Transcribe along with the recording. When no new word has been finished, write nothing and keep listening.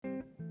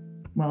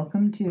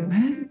Welcome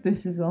to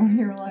This Is All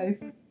Your Life.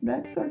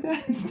 That's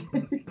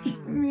sarcastic.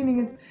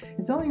 Meaning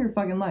it's only your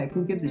fucking life.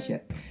 Who gives a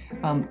shit?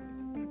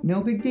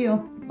 No big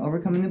deal.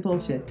 Overcoming the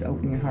bullshit to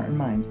open your heart and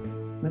mind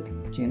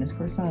with Janice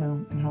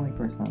Corsano and Holly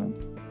Corsano.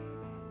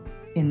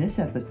 In this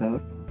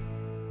episode,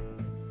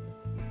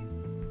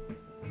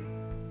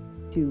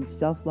 to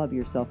self-love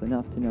yourself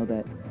enough to know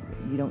that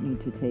you don't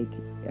need to take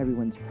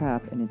everyone's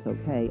crap and it's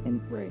okay.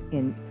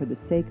 And for the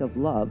sake of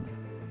love,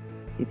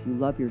 if you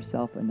love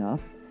yourself enough,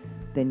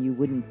 then you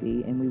wouldn't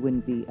be, and we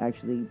wouldn't be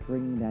actually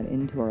bringing that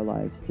into our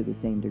lives to the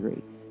same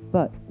degree.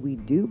 But we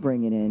do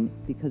bring it in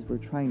because we're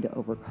trying to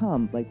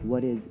overcome, like,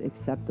 what is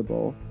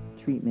acceptable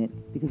treatment,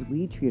 because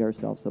we treat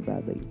ourselves so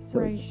badly. So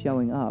It's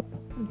showing up.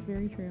 It's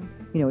very true.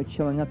 You know, it's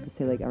showing up to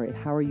say, like, all right,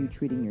 how are you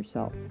treating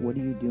yourself? What are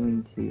you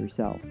doing to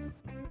yourself?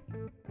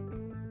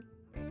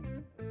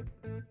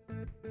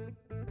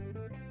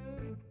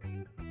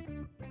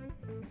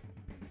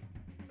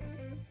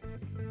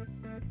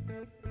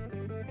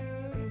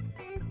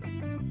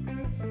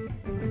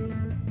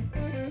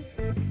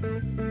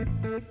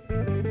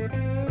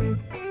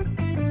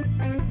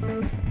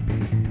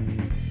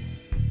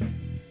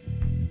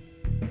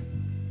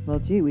 Well,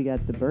 gee, we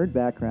got the bird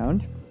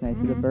background. Nice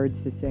of the birds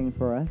to sing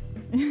for us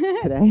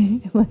today.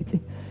 Like,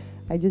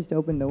 I just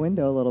opened the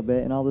window a little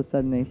bit, and all of a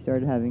sudden they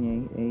started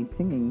having a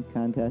singing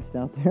contest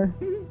out there.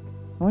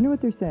 I wonder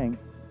what they're saying.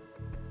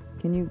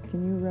 Can you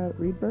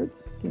read birds?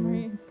 I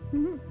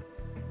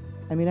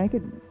mean,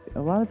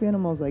 a lot of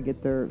animals I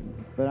get there,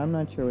 but I'm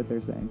not sure what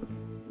they're saying.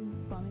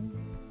 It's funny.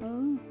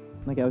 Oh.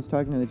 Like, I was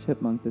talking to the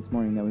chipmunk this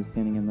morning that was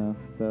standing in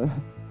the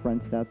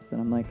front steps, and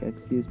I'm like,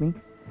 excuse me?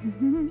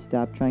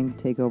 Stop trying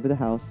to take over the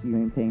house. You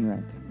ain't paying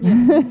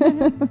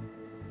rent.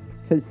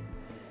 Because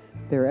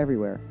they're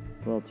everywhere,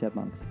 little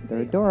chipmunks. They're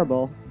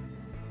adorable.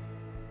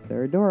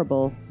 They're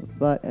adorable,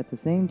 but at the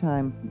same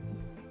time,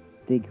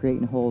 they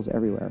create holes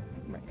everywhere.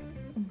 Right.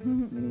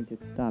 We need to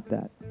stop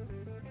that.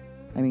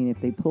 I mean, if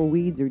they pull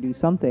weeds or do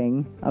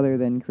something other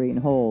than creating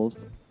holes,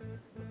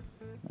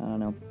 I don't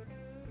know.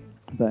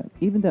 But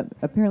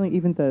apparently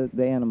even the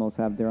animals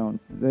have their own.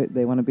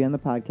 They want to be on the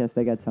podcast.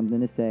 They got something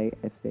to say.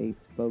 If they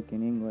spoke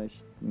in English,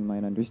 we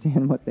might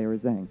understand what they were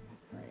saying.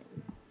 Right.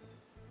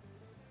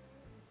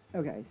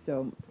 Okay,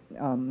 so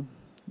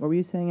what were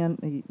you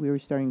saying? We were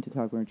starting to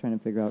talk. We were trying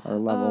to figure out our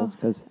levels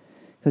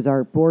because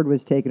our board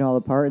was taken all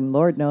apart, and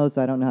Lord knows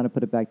I don't know how to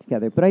put it back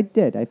together. But I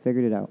did. I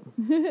figured it out.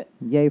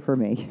 Yay for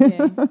me. Yay.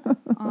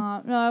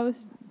 No, I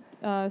was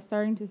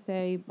starting to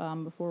say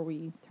before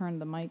we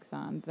turned the mics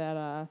on that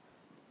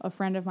a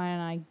friend of mine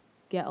and I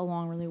get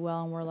along really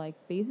well, and we're like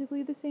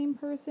basically the same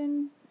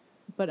person.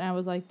 But I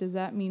was like, does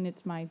that mean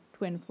it's my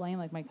twin flame?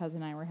 Like, my cousin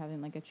and I were having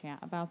like a chat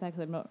about that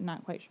because I'm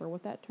not quite sure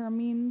what that term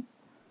means.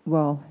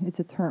 Well, it's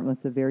a term.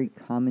 It's a very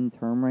common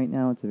term right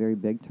now. It's a very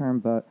big term,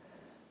 but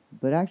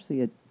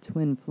actually a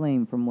twin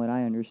flame, from what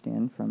I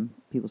understand from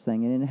people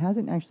saying it, and it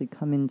hasn't actually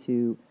come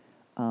into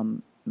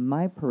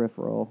my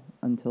peripheral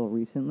until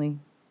recently,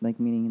 like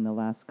meaning in the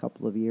last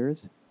couple of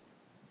years.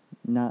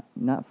 Not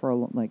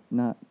for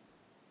not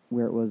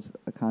where it was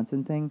a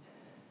constant thing.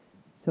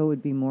 So it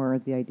would be more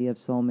the idea of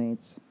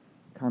soulmates,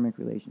 karmic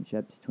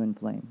relationships, twin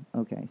flame.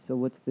 Okay, so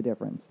what's the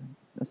difference?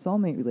 A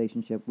soulmate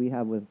relationship we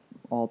have with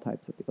all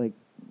types of, like,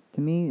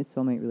 to me, a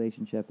soulmate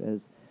relationship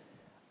is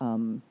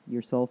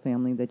your soul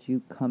family that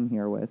you come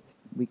here with.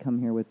 We come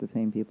here with the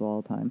same people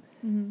all the time.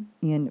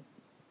 Mm-hmm. And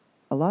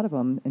a lot of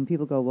them, and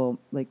people go, well,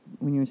 like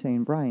when you were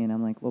saying Brian,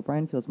 I'm like, well,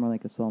 Brian feels more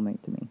like a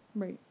soulmate to me.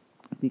 Right.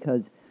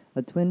 Because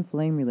a twin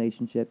flame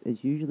relationship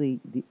is usually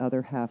the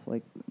other half,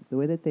 like the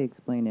way that they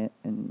explain it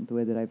and the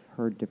way that I've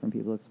heard different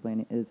people explain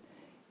it is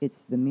it's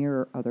the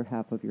mirror other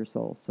half of your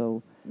soul.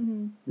 So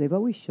they've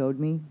always showed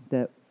me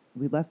that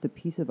we left a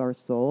piece of our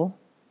soul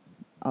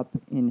up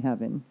in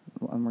heaven,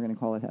 and we're going to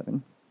call it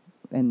heaven,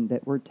 and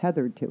that we're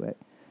tethered to it.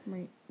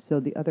 Right. So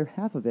the other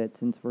half of it,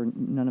 since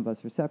none of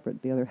us are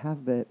separate, the other half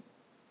of it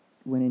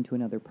went into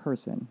another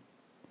person.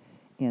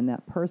 And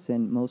that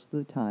person, most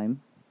of the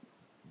time,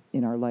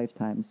 in our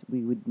lifetimes,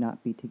 we would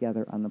not be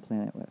together on the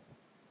planet with.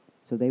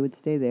 So they would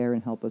stay there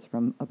and help us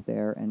from up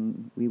there,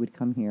 and we would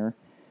come here.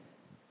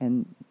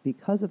 And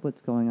because of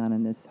what's going on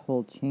in this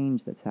whole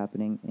change that's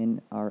happening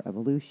in our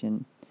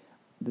evolution,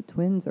 the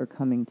twins are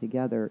coming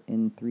together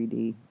in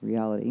 3D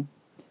reality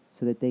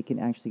so that they can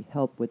actually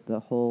help with the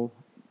whole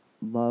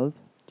love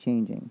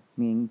changing,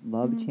 meaning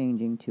love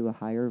changing to a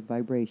higher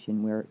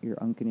vibration where you're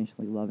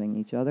unconditionally loving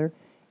each other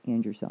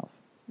and yourself.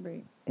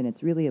 Right. And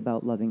it's really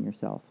about loving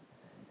yourself.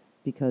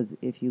 Because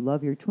if you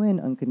love your twin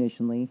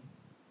unconditionally,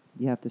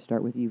 you have to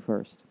start with you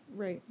first.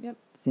 Right, yep.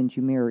 Since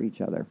you mirror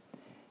each other.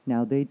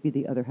 Now, they'd be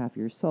the other half of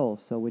your soul,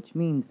 so which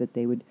means that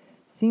they would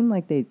seem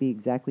like they'd be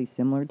exactly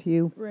similar to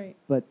you. Right.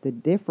 But the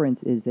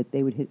difference is that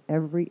they would hit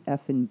every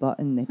effing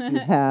button that you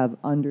have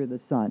under the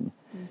sun.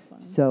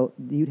 So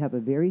you'd have a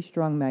very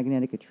strong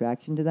magnetic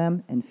attraction to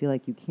them and feel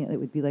like you can't. It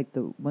would be like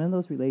one of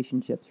those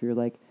relationships where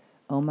you're like,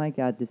 oh my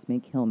God, this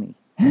may kill me.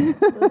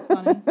 That's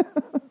funny.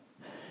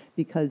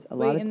 Because a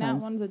lot of times... Wait, and that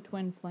one's a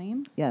twin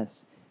flame? Yes.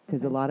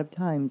 Because a Okay. lot of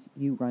times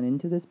you run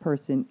into this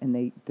person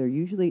and they're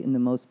usually in the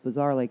most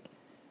bizarre, like,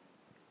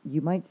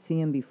 you might see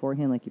him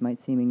beforehand, like you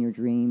might see him in your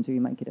dreams, or you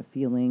might get a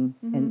feeling.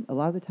 And Mhm. a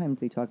lot of the times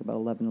they talk about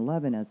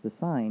 1111 as the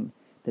sign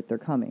that they're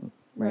coming,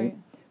 right? Right.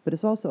 But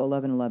it's also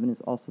 1111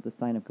 is also the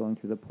sign of going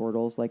through the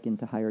portals, like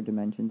into higher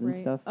dimensions and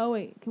Right. stuff. Oh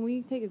wait, can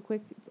we take a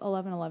quick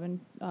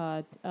 11:11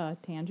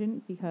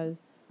 tangent, because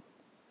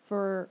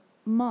for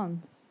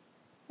months,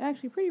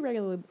 actually pretty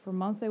regularly, but for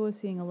months I was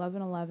seeing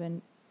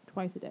 11:11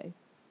 twice a day.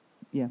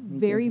 Yeah, me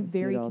Very, too. I see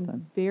it all the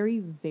time. very,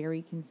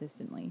 very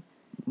consistently.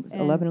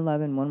 And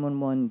 1111,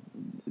 111,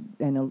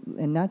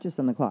 and not just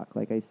on the clock.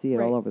 Like I see it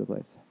all Right. over the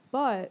place.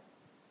 But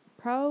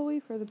probably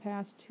for the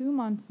past 2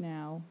 months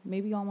now,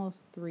 maybe almost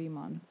 3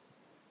 months,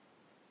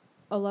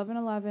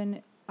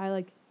 11:11, I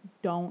like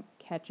don't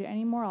catch it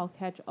anymore. I'll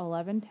catch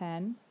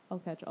 11:10. I'll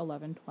catch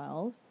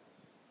 11:12.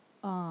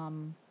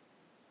 Um,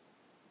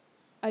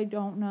 I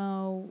don't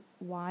know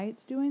why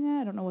it's doing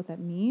that. I don't know what that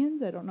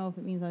means. I don't know if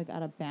it means like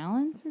out of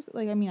balance or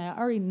like. I mean, I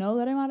already know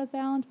that I'm out of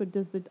balance, but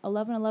does the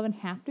 11:11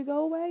 have to go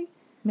away?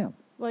 No,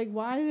 Like,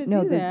 why did it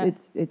no, do that?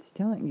 it's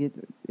telling you.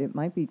 It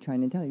might be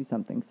trying to tell you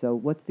something. So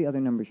what's the other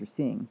numbers you're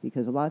seeing?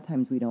 Because a lot of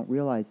times we don't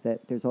realize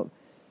that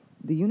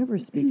the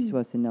universe speaks to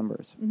us in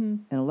numbers. Mm-hmm.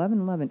 And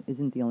 1111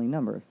 isn't the only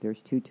number.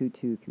 There's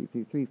 222,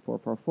 333,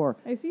 444,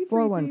 I see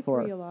 414.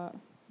 333 a lot.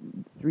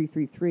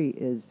 333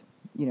 is,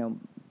 you know,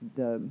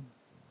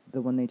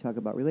 the one they talk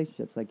about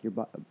relationships, like your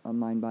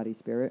mind, body,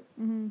 spirit.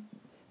 Mm-hmm.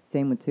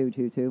 Same with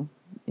 222,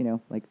 you know,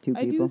 like two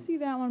I people. do see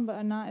that one,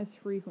 but not as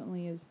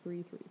frequently as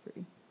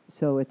 333.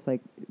 So it's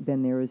like,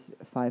 then there is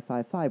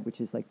 555, which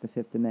is like the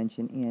fifth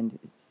dimension, and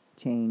it's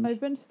change.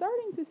 I've been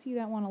starting to see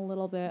that one a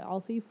little bit.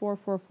 I'll see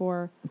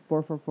 444.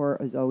 444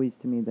 is always,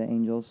 to me, the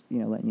angels, you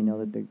know, letting you know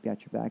that Mhm. they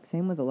got your back.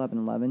 Same with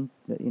 1111,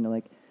 that, you know,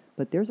 like,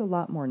 but there's a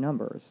lot more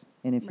numbers.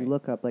 And if you Right.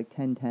 look up, like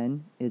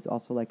 1010 is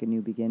also like a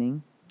new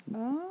beginning.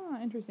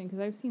 Ah, interesting, because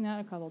I've seen that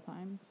a couple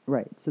times.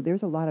 Right. So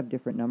there's a lot of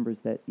different numbers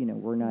that, you know,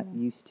 we're not Yeah.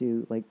 used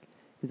to, like,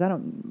 because I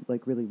don't,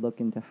 like, really look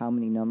into how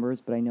many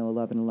numbers, but I know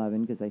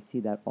 1111 because I see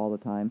that all the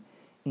time.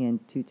 And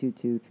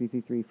 222,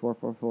 333,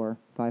 444,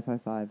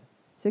 555,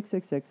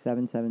 666,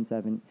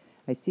 777.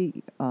 I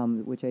see,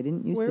 which I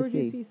didn't used Where to would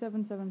see. you see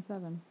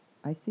 777?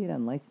 I see it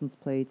on license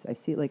plates. I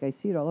see it, like, I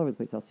see it all over the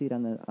place. I'll see it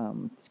on the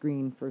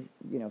screen for,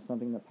 you know,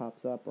 something that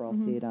pops up, or I'll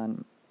see Mhm. it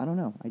on, I don't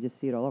know. I just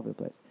see it all over the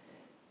place.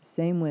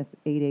 Same with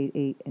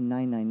 888 and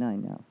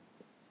 999 now.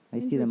 I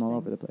see them all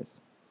over the Interesting.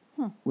 place,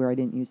 Huh. where I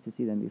didn't used to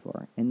see them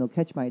before. And they'll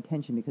catch my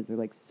attention because they're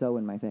like so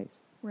in my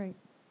face. Right.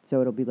 So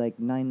it'll be like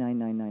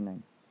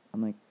 99999.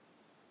 I'm like,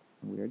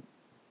 weird.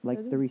 Like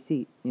That the is-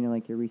 receipt, you know,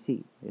 like your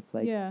receipt. It's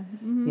like, yeah.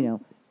 Mhm. you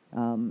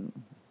know,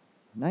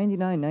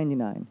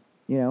 99.99,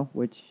 you know,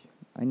 which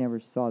I never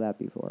saw that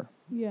before.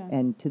 Yeah.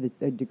 And to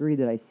the degree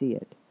that I see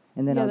it.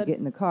 And then Yeah, I'll that's- get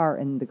in the car,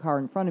 and the car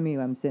in front of me,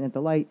 I'm sitting at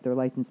the light, their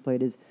license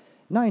plate is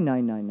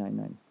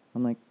 99999.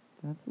 I'm like,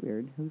 that's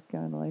weird. Who's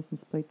got a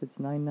license plate that's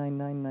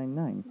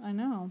 99999? I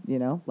know. You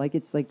know, like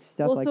it's like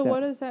stuff Well, like so that.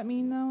 what does that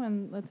mean though?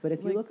 And let's. But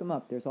if you like, look them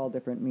up, there's all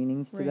different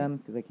meanings to Right. them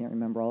because I can't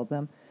remember all of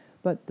them.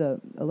 But the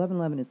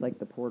 1111 is like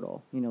the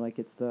portal, you know, like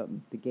it's the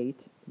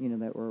gate, you know,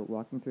 that we're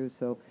walking through.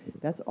 So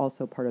that's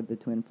also part of the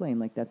twin flame.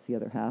 Like that's the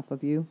other half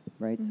of you,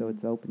 right? So Mhm.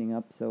 it's opening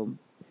up. So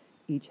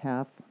each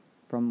half,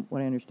 from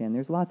what I understand,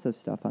 there's lots of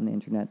stuff on the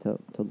internet to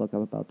look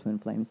up about twin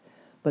flames.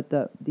 But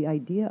the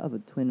idea of a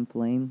twin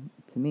flame,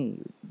 to me,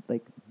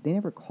 like they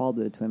never called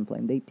it a twin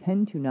flame. They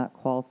tend to not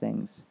call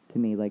things to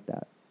me like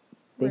that.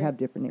 They Right. have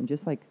different names,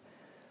 just like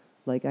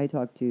I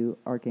talk to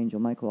Archangel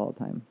Michael all the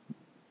time.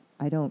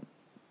 I don't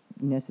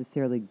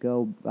necessarily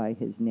go by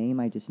his name.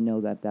 I just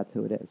know that that's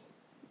who it is.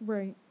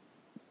 Right.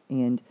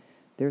 And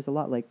there's a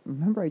lot, like,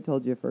 remember I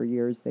told you for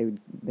years they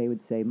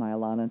would say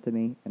Myalana to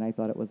me, and I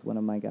thought it was one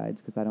of my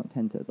guides because I don't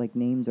tend to, like,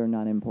 names are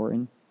not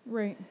important.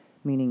 Right.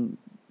 Meaning,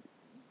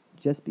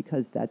 just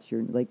because that's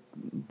your, like,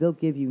 they'll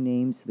give you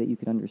names so that you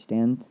can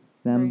understand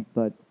them, Right.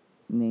 but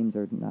names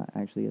are not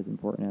actually as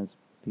important as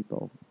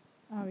people.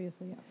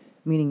 Obviously, yes.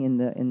 Meaning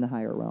in the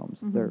higher realms,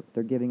 Mhm.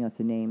 they're giving us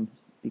a name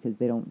because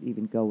they don't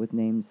even go with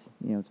names.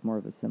 You know, it's more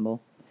of a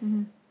symbol.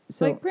 Mhm.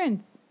 So Like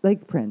Prince.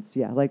 like Prince,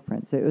 yeah, like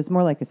Prince. It was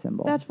more like a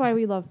symbol. That's why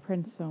we love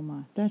Prince so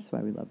much. That's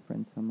why we love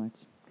Prince so much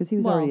because he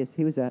was Well, already yeah,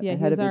 he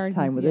ahead was of his already-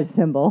 time with yeah. his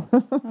symbol.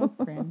 Oh,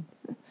 Prince.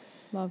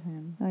 Love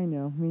him. I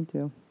know, me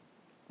too.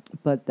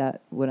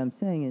 But what I'm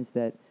saying is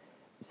that,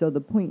 so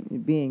the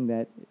point being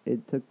that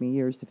it took me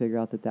years to figure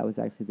out that that was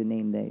actually the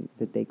name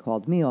that they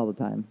called me all the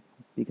time,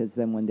 because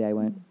then one day I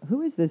went,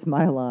 "Who is this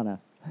Myalana?"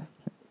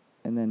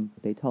 And then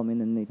they told me,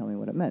 and then they told me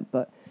what it meant.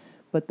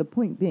 But the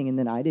point being, and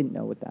then I didn't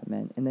know what that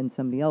meant, and then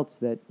somebody else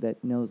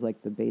that knows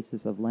like the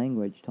basis of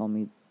language told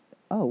me,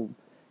 "Oh, do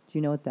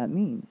you know what that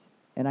means?"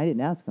 And I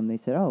didn't ask them. They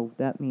said, "Oh,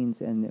 that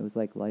means," and it was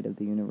like light of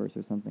the universe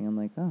or something. I'm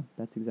like, "Oh,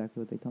 that's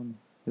exactly what they told me."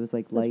 It was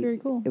like That's light. very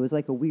cool. It was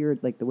like a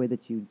weird, like the way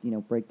that you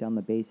break down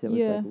the base. It was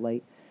Yeah. like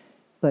light,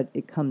 but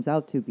it comes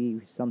out to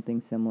be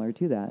something similar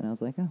to that. And I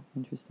was like, "Oh,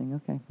 interesting.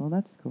 Okay, well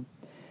that's cool."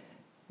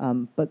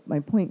 But my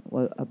point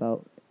was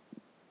about,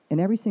 and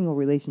every single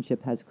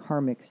relationship has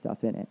karmic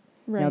stuff in it.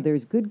 Now, Right.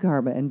 there's good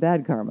karma and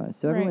bad karma.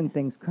 So Right. everyone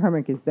thinks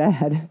karmic is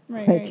bad.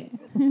 Right,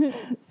 right.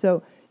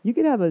 So you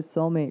could have a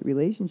soulmate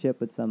relationship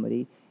with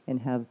somebody and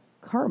have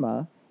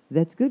karma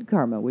that's good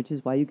karma, which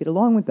is why you get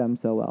along with them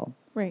so well.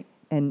 Right.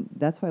 And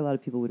that's why a lot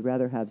of people would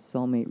rather have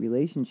soulmate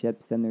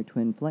relationships than their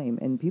twin flame.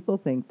 And people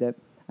think that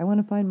I want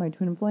to find my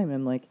twin flame. And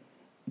I'm like,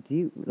 do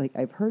you like?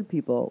 I've heard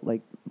people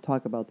like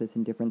talk about this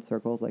in different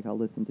circles. Like I'll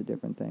listen to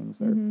different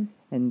things, or Mhm.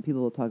 and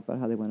people will talk about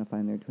how they want to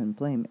find their twin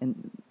flame.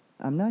 And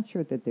I'm not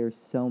sure that there's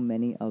so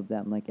many of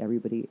them. Like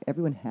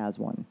everyone has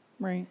one.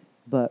 Right.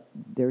 But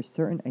there's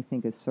certain, I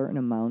think, a certain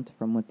amount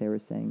from what they were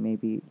saying.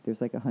 Maybe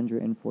there's like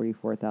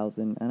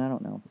 144,000, and I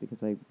don't know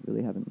because I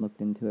really haven't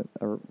looked into it,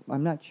 or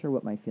I'm not sure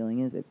what my feeling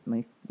is. That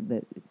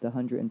the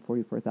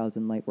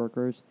 144,000 light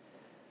workers,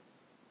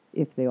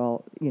 if they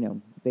all,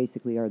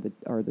 basically are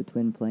the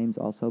twin flames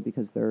also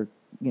because they're,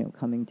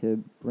 coming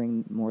to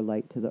bring more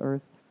light to the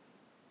earth.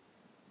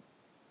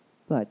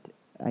 But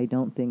I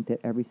don't think that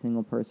every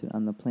single person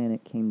on the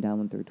planet came down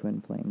with their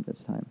twin flame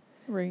this time.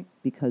 Right.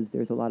 Because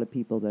there's a lot of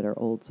people that are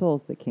old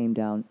souls that came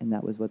down and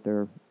that was what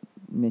their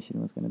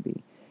mission was going to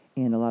be.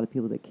 And a lot of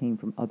people that came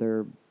from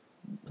other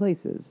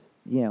places,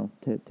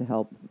 to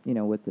help,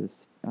 with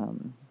this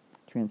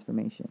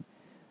transformation.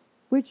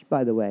 Which,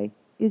 by the way,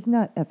 is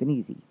not effing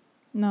easy.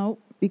 No.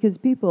 Because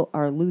people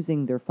are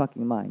losing their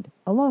fucking mind.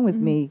 Along with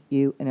Mhm. me,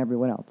 you, and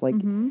everyone else. Like,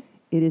 Mhm.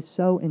 it is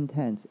so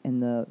intense.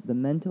 And the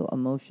mental,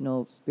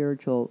 emotional,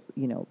 spiritual,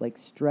 like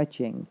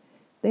stretching,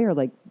 they are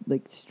like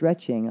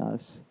stretching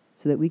us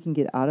so that we can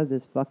get out of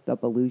this fucked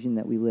up illusion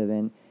that we live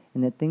in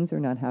and that things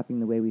are not happening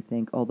the way we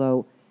think.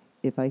 Although,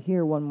 if I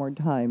hear one more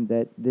time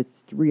that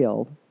it's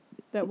real,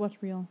 That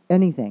what's real?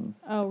 anything,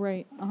 Oh,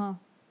 right. Uh-huh.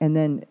 and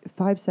then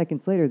 5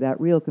 seconds later that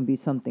real can be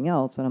something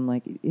else, and I'm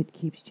like, it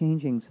keeps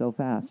changing so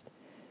fast.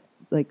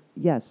 Like,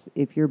 yes,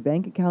 if your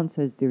bank account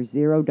says there's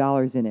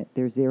 $0 in it,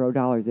 there's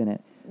 $0 in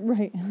it.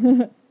 Right.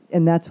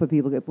 And that's what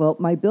people get. Well,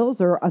 my bills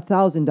are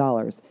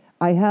 $1,000.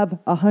 I have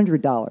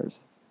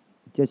 $100.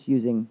 Just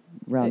using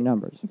round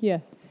numbers.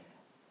 Yes.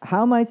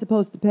 How am I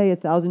supposed to pay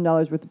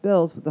 $1,000 worth of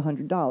bills with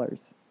 $100?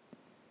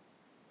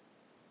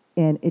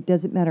 And it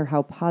doesn't matter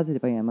how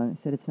positive I am. I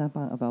said it's not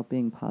about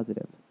being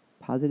positive.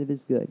 Positive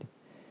is good.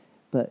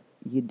 But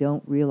you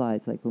don't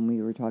realize, like when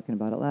we were talking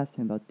about it last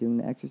time, about doing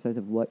the exercise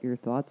of what your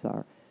thoughts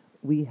are.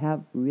 We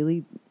have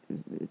really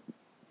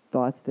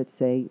thoughts that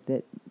say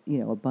that,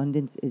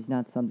 abundance is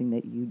not something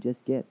that you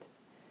just get,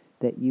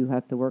 that you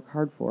have to work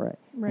hard for it.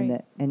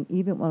 Right. And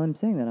even while I'm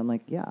saying that, I'm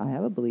like, yeah, I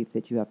have a belief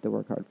that you have to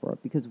work hard for it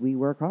because we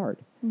work hard.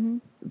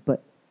 Mhm.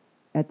 But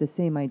at the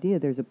same idea,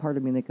 there's a part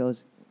of me that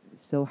goes,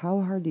 so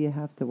how hard do you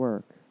have to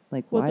work?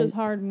 Like, What why? does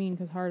hard mean?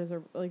 Because hard is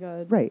a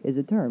Right, is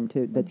a term that's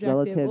objective.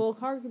 relative Well,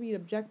 hard could be an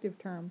objective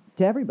term.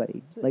 to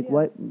everybody. So, Like yeah.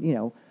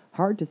 what,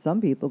 hard to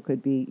some people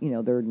could be,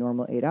 their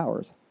normal 8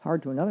 hours.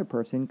 Hard to another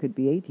person could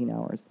be 18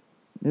 hours.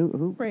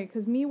 Who? Right.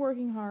 Because me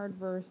working hard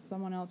versus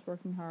someone else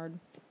working hard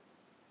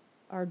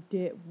are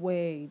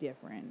way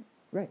different.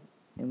 Right.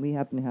 And we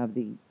happen to have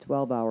the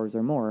 12 hours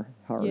or more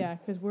hard. Yeah.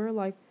 Because we're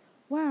like,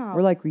 wow.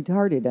 We're like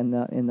retarded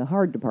in the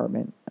hard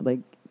department.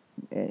 Like,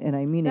 and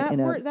I mean that it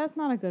in word. a... That's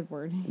not a good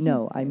word.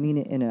 No, I mean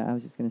it in a... I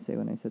was just going to say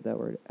when I said that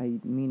word. I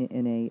mean it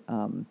in a...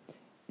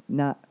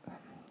 not...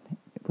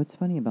 What's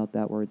funny about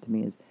that word to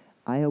me is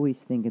I always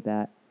think of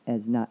that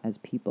as not as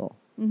people.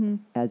 Mhm.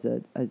 As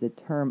a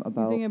term You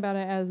about... think about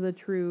it as the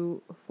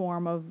true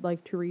form of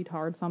like to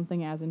retard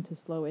something, as in to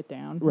slow it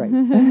down. Right.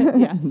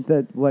 Yes.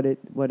 What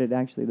it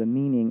actually, the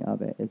meaning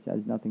of it,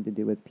 has nothing to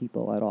do with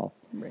people at all.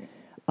 Right.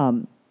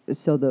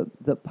 So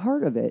the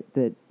part of it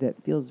that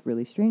feels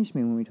really strange to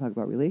me when we talk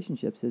about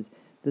relationships is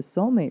the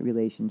soulmate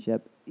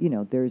relationship.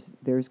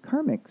 There's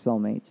karmic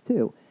soulmates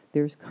too.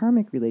 There's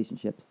karmic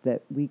relationships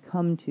that we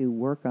come to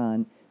work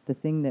on, the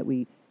thing that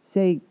we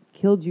say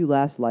killed you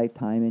last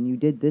lifetime and you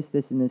did this,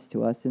 and this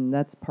to us, and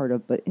that's part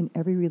of... But in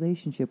every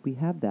relationship we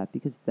have that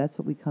because that's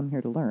what we come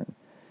here to learn.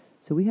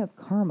 So we have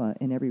karma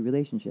in every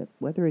relationship,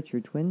 whether it's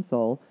your twin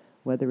soul,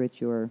 whether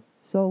it's your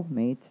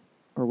soulmate,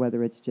 or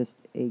whether it's just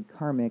a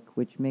karmic,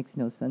 which makes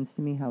no sense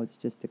to me how it's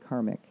just a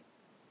karmic.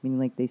 Meaning,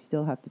 like, they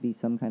still have to be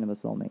some kind of a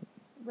soulmate.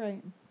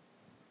 Right.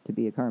 To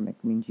be a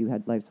karmic means you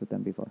had lives with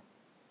them before.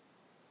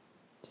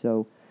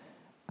 So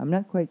I'm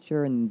not quite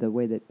sure in the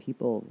way that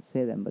people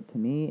say them, but to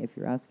me, if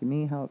you're asking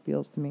me how it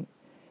feels to me,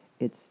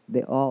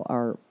 they all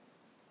are...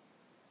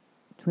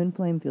 Twin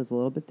flame feels a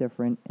little bit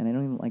different, and I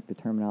don't even like the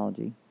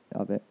terminology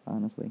of it,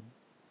 honestly.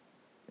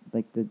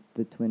 Like the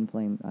twin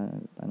flame,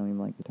 I don't even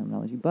like the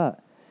terminology.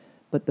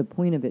 But the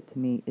point of it to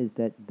me is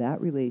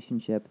that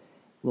relationship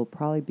will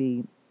probably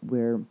be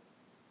where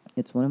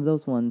it's one of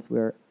those ones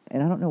where,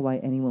 and I don't know why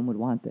anyone would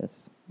want this.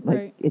 Like,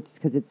 Right. it's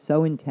because it's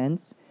so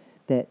intense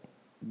that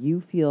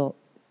you feel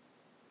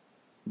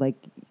like,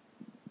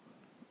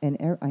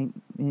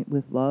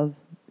 with love,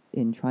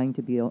 in trying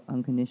to be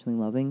unconditionally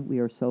loving, we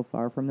are so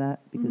far from that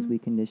because Mhm. we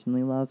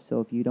conditionally love.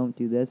 So if you don't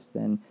do this,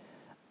 then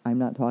I'm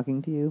not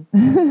talking to you,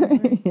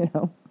 Right.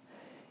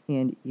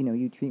 And,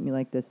 you treat me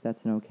like this,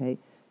 that's an okay.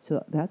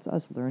 So that's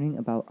us learning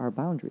about our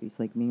boundaries,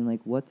 like meaning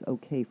like what's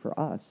okay for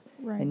us.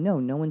 Right. And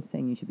no one's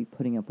saying you should be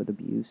putting up with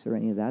abuse or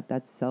any of that.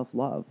 That's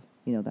self-love.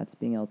 That's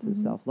being able to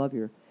Mhm.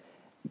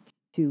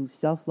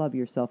 self-love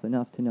yourself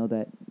enough to know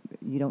that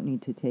you don't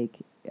need to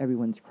take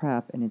everyone's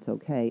crap and it's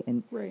okay.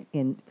 Right.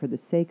 And for the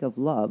sake of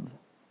love,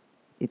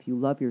 if you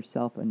love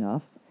yourself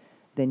enough,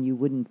 then you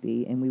wouldn't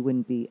be, and we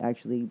wouldn't be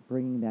actually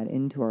bringing that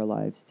into our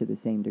lives to the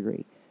same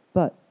degree.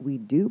 But we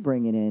do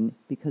bring it in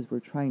because we're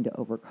trying to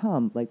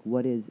overcome like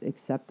what is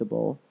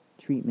acceptable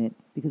treatment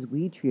because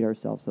we treat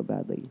ourselves so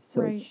badly.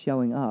 So Right. it's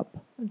showing up.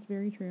 That's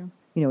very true.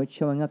 It's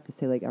showing up to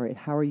say like, all right,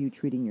 how are you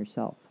treating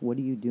yourself? What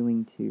are you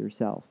doing to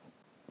yourself?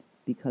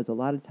 Because a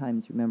lot of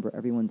times, remember,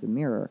 everyone's a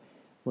mirror.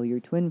 Well, your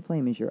twin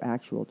flame is your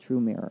actual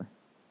true mirror,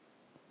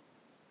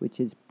 which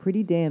is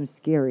pretty damn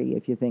scary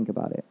if you think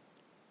about it.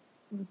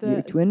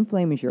 Your twin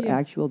flame is your yeah.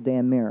 actual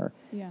damn mirror.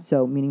 Yeah.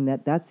 So meaning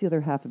that that's the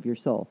other half of your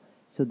soul.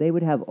 So they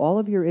would have all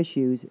of your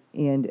issues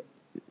and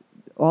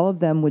all of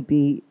them would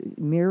be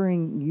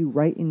mirroring you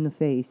right in the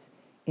face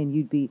and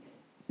you'd be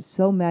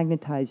so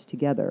magnetized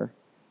together.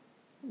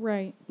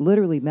 Right.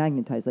 Literally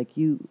magnetized. Like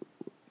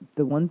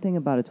the one thing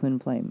about a twin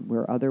flame,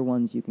 where other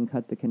ones you can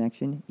cut the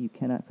connection, you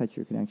cannot cut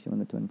your connection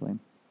with a twin flame.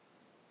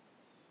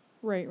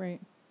 Right,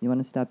 right. You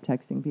want to stop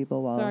texting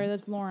people while... Sorry,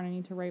 that's Lauren. I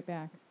need to write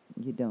back.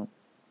 You don't.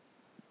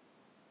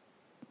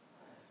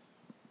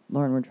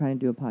 Lauren, we're trying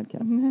to do a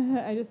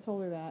podcast. I just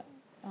told her that.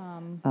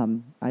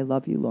 I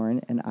love you,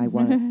 Lauren, and I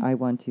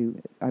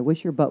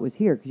wish your butt was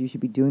here because you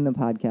should be doing the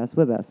podcast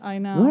with us. I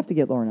know. We'll have to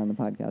get Lauren on the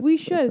podcast. We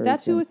should. very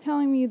That's soon. who was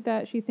telling me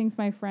that she thinks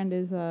my friend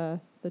is the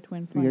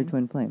twin flame. Your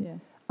twin flame.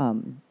 Yeah.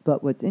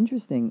 But what's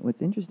interesting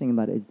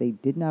about it is they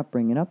did not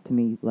bring it up to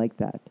me like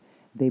that.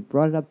 They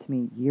brought it up to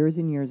me years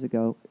and years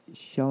ago,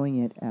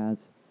 showing it as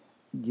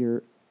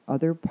your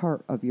other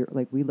part of your,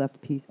 like we left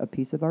a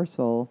piece of our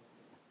soul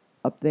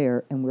up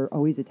there, and we're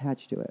always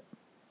attached to it.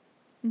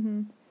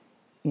 Mm-hmm.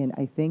 And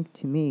I think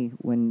to me,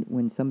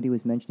 when somebody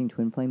was mentioning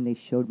twin flame, they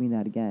showed me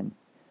that again.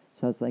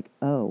 So I was like,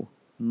 oh,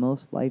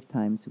 most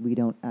lifetimes we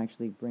don't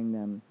actually bring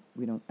them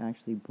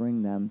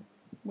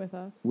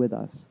with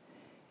us.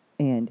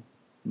 And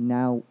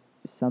now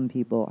some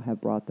people have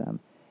brought them.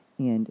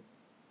 And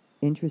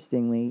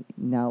interestingly,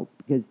 now,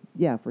 because,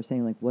 yeah, if we're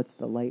saying, like, what's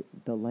the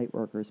light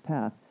worker's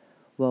path?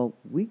 Well,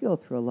 we go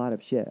through a lot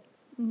of shit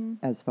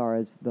as far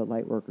as the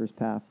light worker's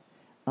path.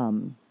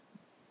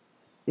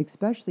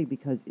 Especially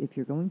because if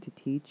you're going to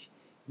teach,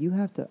 you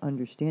have to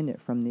understand it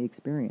from the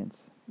experience.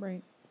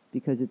 Right.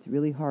 Because it's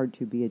really hard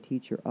to be a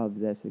teacher of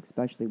this,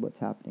 especially what's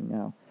happening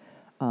now,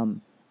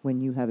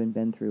 when you haven't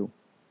been through.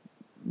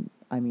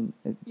 I mean...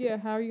 yeah,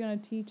 how are you going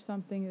to teach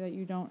something that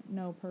you don't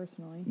know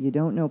personally? You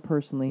don't know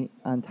personally.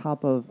 On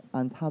top of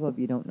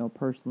you don't know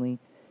personally,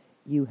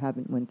 you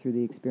haven't went through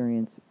the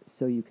experience,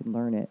 so you can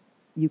learn it.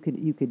 You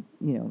could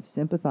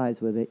sympathize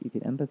with it, you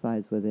could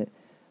empathize with it,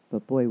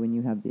 but boy, when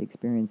you have the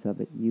experience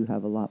of it, you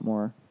have a lot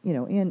more,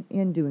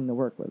 and doing the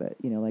work with it,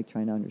 like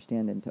trying to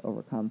understand and to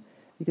overcome,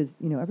 because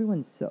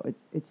everyone's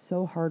it's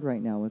so hard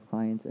right now with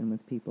clients and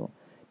with people,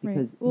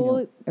 because right.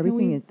 Well,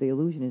 everything the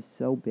illusion is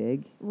so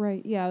big.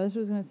 Right. Yeah, I was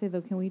just gonna say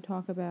though, can we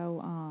talk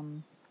about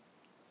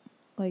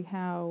like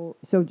how?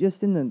 So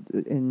just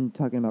in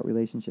talking about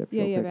relationships,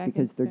 real quick,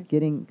 because they're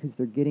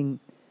getting.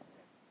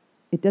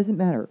 It doesn't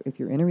matter if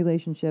you're in a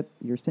relationship,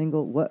 you're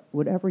single,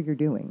 whatever you're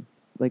doing,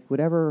 like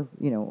whatever,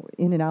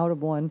 in and out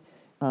of one,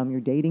 you're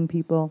dating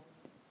people,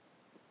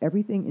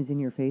 everything is in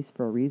your face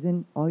for a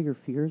reason. All your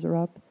fears are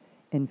up,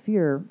 and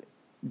fear,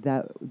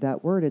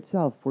 that word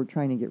itself, we're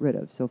trying to get rid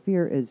of. So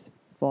fear is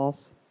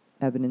false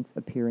evidence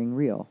appearing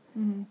real.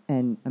 Mm-hmm.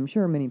 And I'm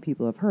sure many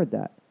people have heard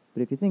that,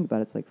 but if you think about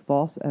it, it's like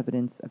false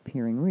evidence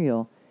appearing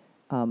real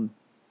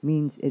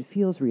means it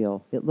feels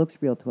real, it looks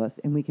real to us,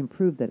 and we can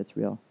prove that it's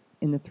real.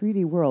 In the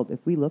 3D world, if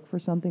we look for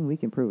something, we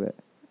can prove it.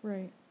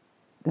 Right.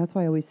 That's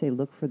why I always say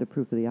look for the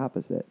proof of the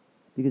opposite.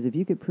 Because if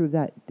you could prove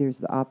that, there's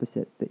the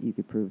opposite that you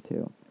could prove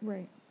too.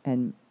 Right.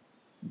 And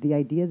the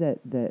idea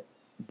that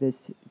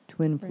this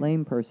twin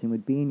flame person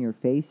would be in your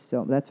face,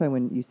 so that's why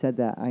when you said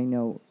that, I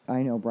know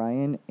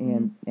Brian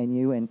and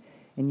you, and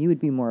you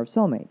would be more of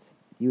soulmates.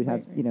 You would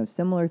have,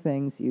 similar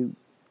things. You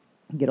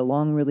get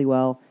along really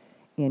well,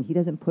 and he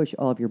doesn't push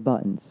all of your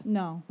buttons.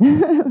 No.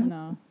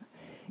 No.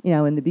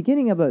 In the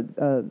beginning of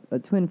a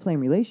twin flame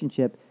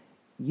relationship,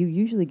 you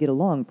usually get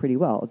along pretty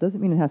well. It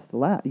doesn't mean it has to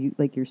last.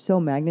 You're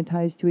so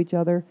magnetized to each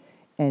other,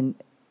 and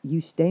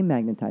you stay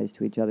magnetized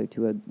to each other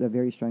to a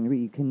very strong degree.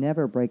 You can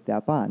never break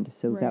that bond.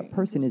 So that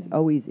person is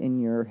always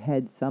in your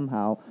head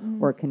somehow,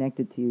 or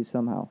connected to you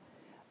somehow.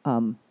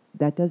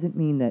 That doesn't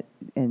mean that,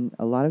 and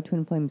a lot of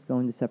twin flames go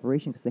into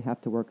separation because they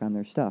have to work on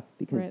their stuff.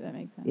 Because that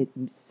makes sense.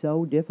 It's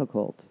so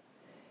difficult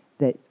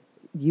that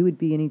you would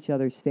be in each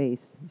other's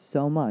face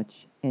so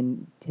much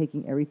and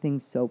taking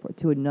everything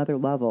to another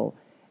level,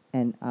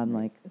 and I'm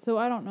like... So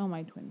I don't know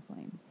my twin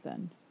flame,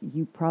 then.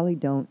 You probably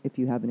don't if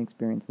you haven't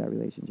experienced that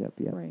relationship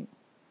yet. Right.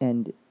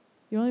 And...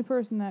 the only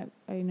person that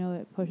I know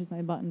that pushes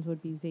my buttons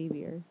would be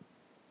Xavier.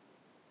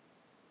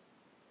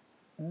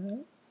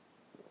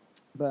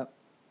 But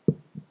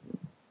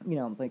you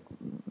know, like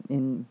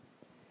in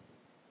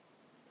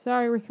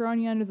Sorry, we're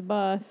throwing you under the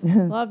bus.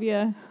 Love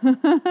you.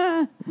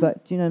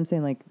 but do you know what I'm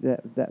saying? Like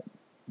that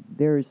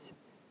there's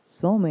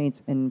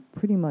soulmates, and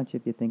pretty much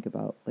if you think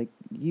about, like,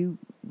 you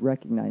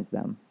recognize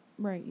them.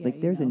 Right. Yeah. Like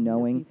you there's a know who your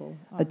knowing. people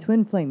A are.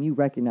 twin flame, you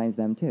recognize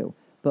them too.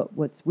 But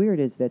what's weird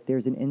is that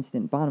there's an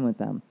instant bond with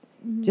them,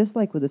 Mhm. just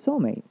like with a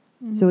soulmate.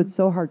 So Mhm. it's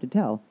so hard to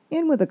tell.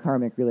 And with a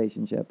karmic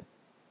relationship,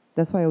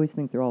 that's why I always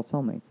think they're all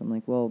soulmates. I'm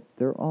like, well,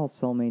 they're all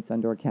soulmates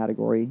under a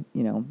category,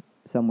 you know,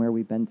 somewhere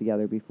we've been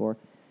together before.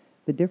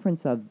 The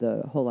difference of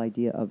the whole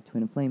idea of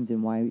twin flames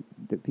and why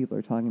the people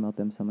are talking about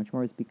them so much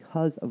more is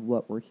because of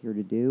what we're here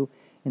to do,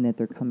 and that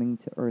they're coming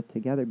to earth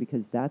together,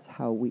 because that's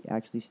how we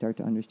actually start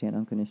to understand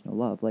unconditional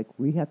love. Like,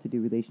 we have to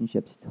do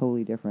relationships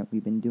totally different.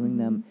 We've been doing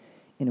them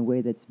in a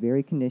way that's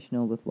very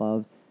conditional with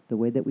love, the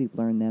way that we've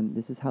learned them.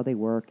 This is how they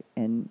work,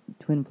 and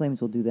twin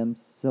flames will do them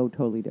so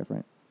totally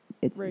different.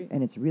 Right.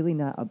 And it's really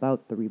not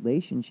about the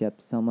relationship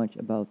so much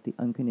about the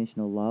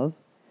unconditional love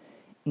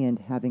and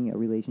having a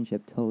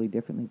relationship totally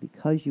differently,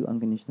 because you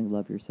unconditionally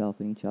love yourself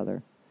and each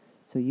other.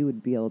 So you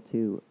would be able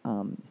to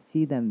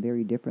see them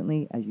very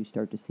differently as you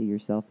start to see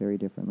yourself very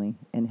differently,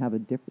 and have a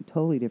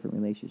totally different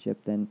relationship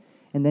and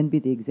then be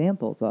the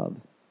examples of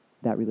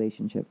that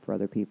relationship for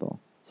other people.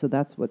 So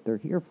that's what they're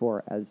here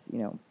for, as you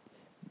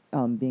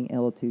know, being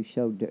able to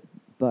show.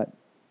 But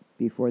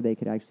before they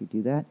could actually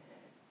do that,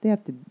 they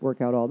have to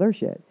work out all their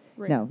shit.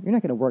 Right. Now, you're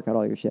not going to work out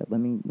all your shit.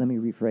 Let me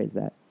rephrase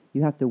that.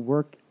 You have to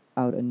work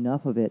out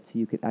enough of it so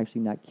you could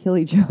actually not kill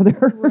each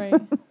other.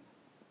 Right.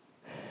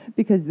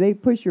 Because they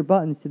push your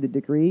buttons to the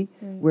degree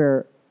Right.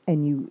 where,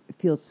 and you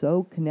feel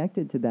so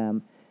connected to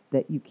them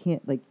that you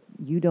can't, like,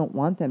 you don't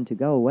want them to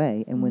go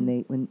away. And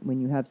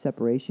when you have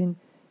separation,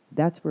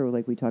 that's where,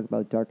 like, we talk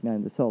about dark night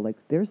of the soul. Like,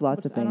 there's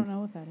lots of I things. don't know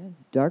what that is.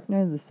 Dark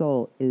night of the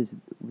soul is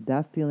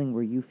that feeling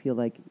where you feel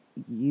like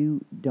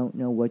you don't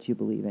know what you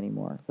believe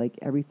anymore. Like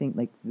everything,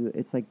 like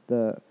it's like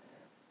the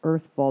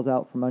earth falls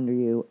out from under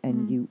you,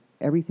 and you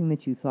everything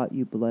that you thought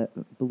you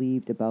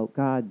believed about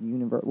God,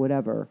 universe,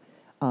 whatever,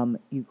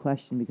 you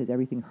question, because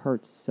everything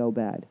hurts so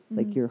bad.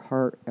 Like your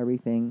heart,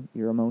 everything,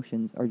 your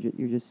emotions are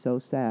you're just so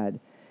sad,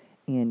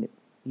 and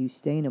you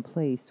stay in a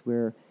place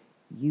where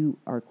you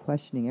are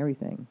questioning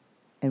everything.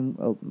 And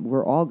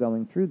we're all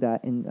going through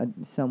that in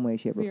some way,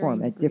 shape, or form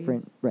Varying at degrees.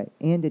 different, right,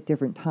 and at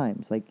different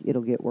times. Like,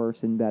 it'll get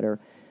worse and better,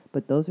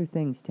 but those are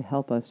things to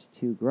help us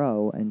to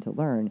grow and to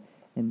learn.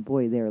 And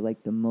boy, they're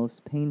like the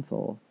most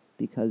painful,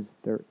 because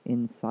they're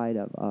inside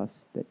of us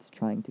that's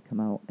trying to come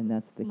out, and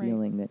that's the Right.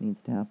 healing that needs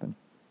to happen.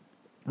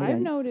 But I've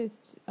yeah,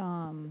 noticed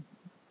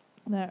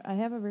that I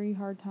have a very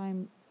hard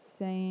time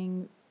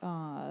saying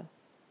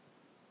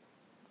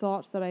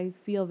thoughts that I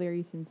feel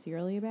very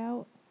sincerely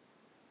about.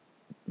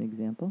 an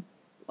example.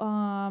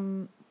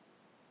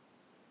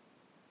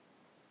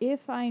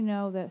 If I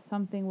know that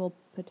something will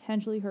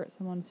potentially hurt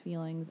someone's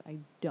feelings, I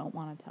don't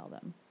want to tell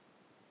them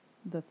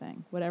the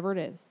thing, whatever it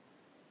is.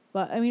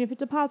 But I mean, if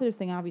it's a positive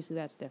thing, obviously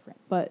that's different.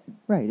 But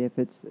Right, if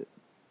it's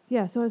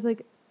yeah, so I was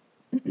like,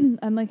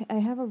 I'm like, I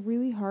have a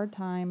really hard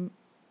time.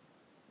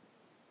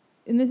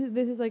 And this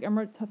is like,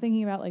 I'm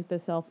thinking about like the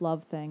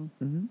self-love thing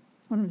mhm.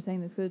 when I'm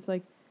saying this, because it's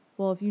like,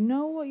 well, if you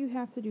know what you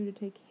have to do to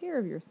take care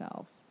of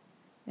yourself,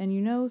 and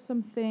you know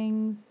some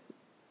things,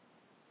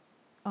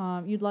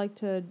 you'd like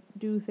to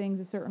do things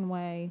a certain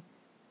way,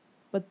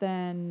 but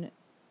then,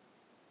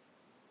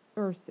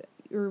 or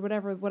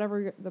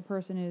whatever the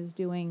person is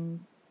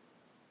doing,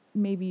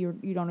 maybe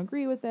you don't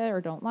agree with it,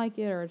 or don't like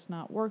it, or it's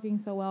not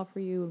working so well for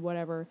you,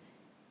 whatever.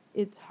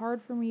 It's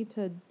hard for me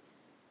to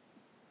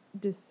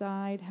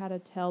decide how to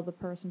tell the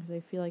person, because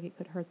I feel like it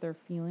could hurt their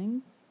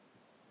feelings.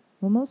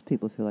 Well, most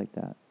people feel like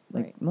that.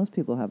 Like, Right. most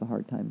people have a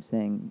hard time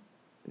saying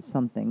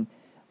something.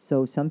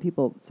 So some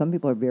people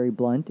are very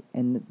blunt,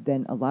 and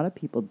then a lot of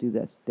people do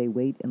this. They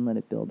wait and let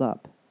it build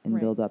up and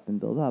Right. build up and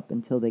build up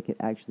until they could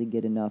actually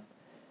get enough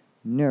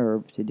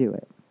nerve to do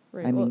it.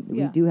 Right. I Well, mean,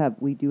 yeah.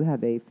 we do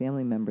have a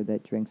family member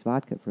that drinks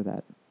vodka for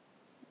that.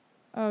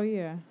 Oh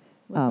yeah.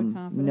 Liquid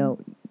confidence.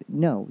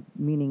 No,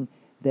 meaning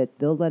that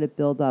they'll let it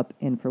build up,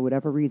 and for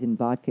whatever reason,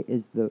 vodka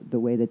is the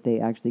way that they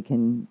actually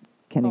can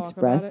Talk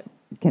about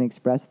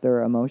express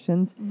their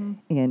emotions, Mhm.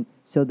 and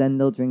so then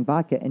they'll drink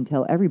vodka and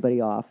tell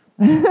everybody off.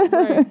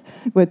 Right.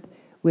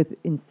 With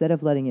instead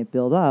of letting it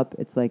build up,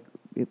 it's like,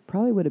 it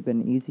probably would have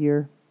been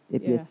easier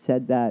if you Yeah.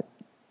 said that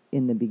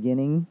in the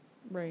beginning,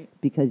 Right.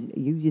 because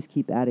you just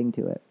keep adding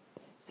to it.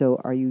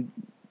 So are you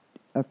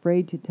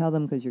afraid to tell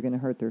them because you're going to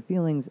hurt their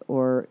feelings,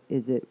 or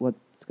is it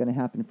what's going to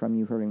happen from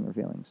you hurting their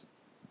feelings?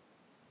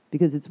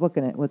 Because it's what's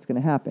going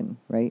to happen,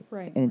 right?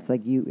 Right. And it's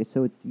like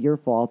so it's your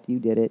fault, you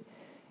did it.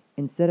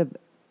 Instead of,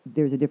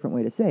 there's a different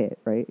way to say it,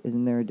 right?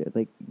 Isn't there?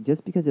 Like,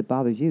 just because it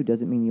bothers you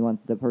doesn't mean you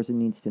want the person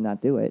needs to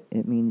not do it.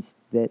 It means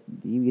that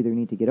you either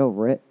need to get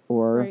over it,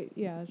 or Right.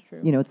 Yeah, that's true.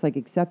 you know, it's like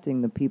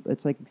accepting the people.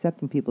 It's like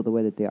accepting people the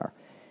way that they are.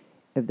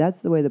 If that's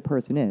the way the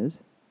person is,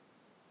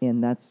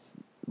 and that's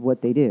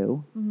what they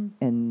do, Mhm.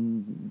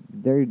 and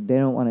they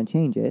don't want to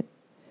change it,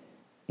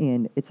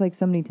 And it's like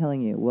somebody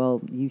telling you,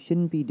 well, you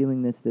shouldn't be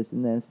doing this, this,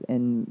 and this,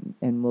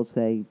 and we'll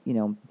say,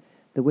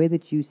 the way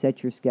that you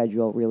set your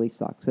schedule really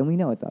sucks, and we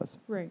know it does.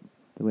 Right.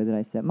 The way that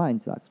I set mine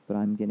sucks, but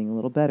I'm getting a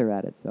little better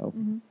at it, so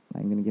Mm-hmm.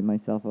 I'm going to give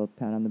myself a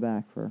pat on the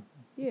back for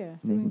Yeah.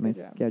 making Doing my a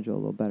good job. schedule a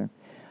little better.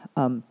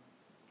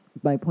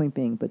 My point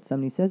being, but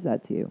somebody says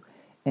that to you,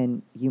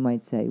 and you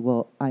might say,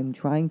 well, I'm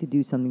trying to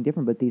do something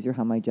different, but these are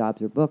how my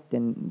jobs are booked,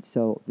 and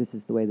so this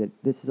is the way that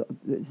this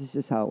is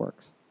just how it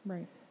works.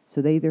 Right.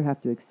 So they either have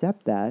to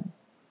accept that,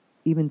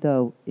 even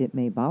though it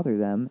may bother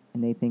them,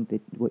 and they think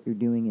that what you're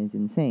doing is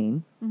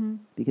insane, Mm-hmm.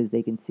 because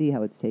they can see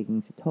how it's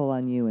taking a toll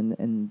on you,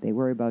 and they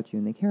worry about you,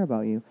 and they care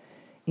about you,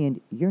 and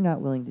you're not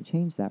willing to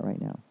change that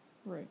right now.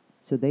 Right.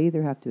 So they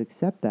either have to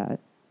accept that,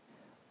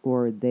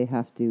 or they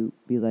have to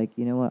be like,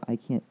 you know what, I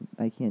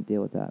can't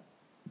deal with that.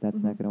 That's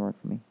not Mhm. going to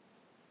work for me.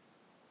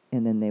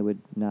 And then they would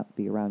not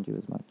be around you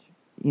as much.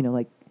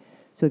 Like,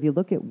 so if you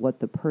look at what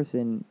the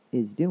person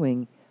is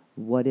doing,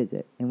 what is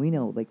it? And we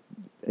know, like,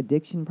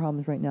 addiction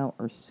problems right now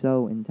are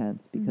so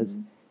intense because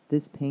Mhm.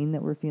 this pain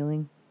that we're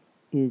feeling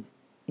is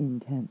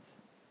intense.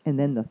 And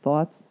then the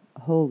thoughts,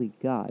 holy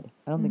God,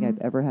 I don't think I've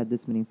Mhm. ever had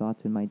this many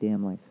thoughts in my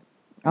damn life.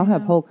 I I'll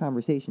have know. whole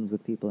conversations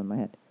with people in my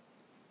head.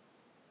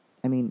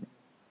 I mean,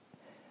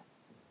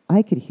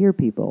 I could hear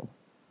people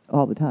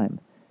all the time.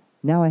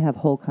 Now I have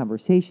whole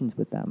conversations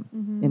with them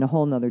Mhm. in a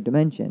whole nother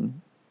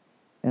dimension.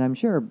 And I'm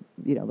sure,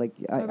 like,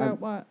 About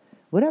what?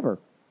 whatever.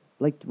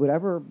 Like,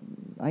 whatever.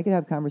 I could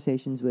have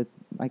conversations with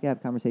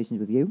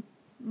you.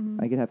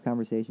 Mhm. I could have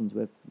conversations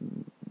with,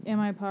 Am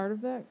I part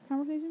of that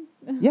conversation?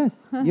 yes,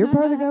 you're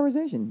part of the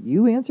conversation.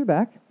 You answer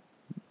back.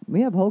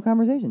 We have whole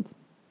conversations.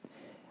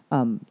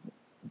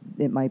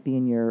 It might be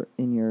in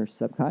your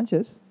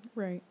subconscious,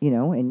 Right.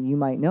 and you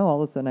might know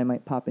all of a sudden I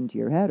might pop into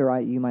your head, or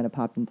you might have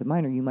popped into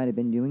mine, or you might have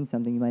been doing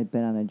something, you might have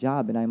been on a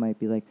job, and I might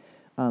be like,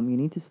 you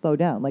need to slow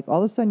down. Like,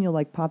 all of a sudden you'll,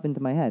 like, pop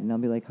into my head, and I'll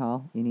be like,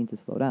 Hal, you need to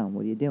slow down.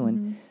 What are you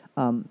doing?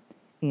 Mhm.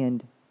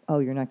 And, oh,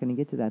 you're not going to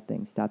get to that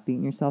thing. Stop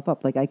beating yourself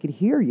up. Like, I could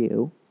hear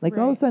you. Like,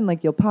 all of Right. a sudden,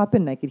 like, you'll pop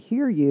in, and I could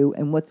hear you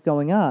and what's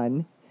going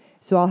on,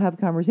 so I'll have a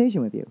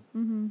conversation with you.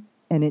 Mhm.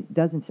 And it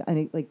doesn't, and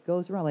it, like,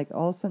 goes around. Like,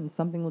 all of a sudden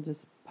something will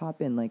just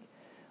pop in.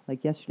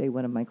 Like yesterday,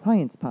 one of my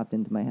clients popped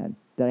into my head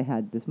that I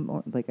had this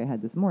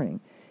morning,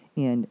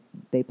 and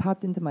they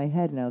popped into my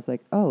head, and I was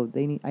like, oh,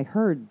 I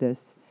heard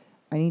this,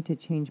 I need to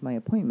change my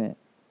appointment,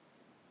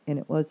 and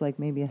it was like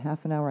maybe a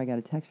half an hour. I got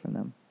a text from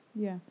them,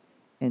 Yeah.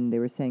 and they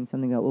were saying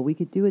something about, well, we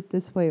could do it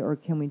this way, or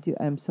can we do?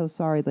 I'm so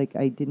sorry, like,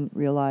 I didn't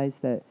realize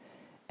that,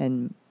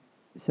 and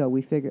so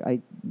I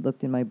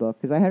looked in my book,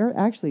 because I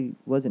actually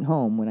wasn't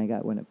home when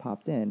it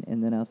popped in,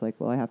 and then I was like,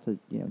 well, I have to,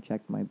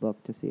 check my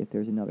book to see if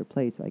there's another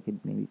place I could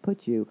maybe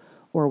put you,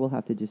 or we'll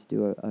have to just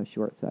do a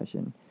short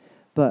session.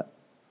 But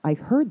I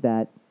heard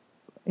that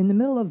in the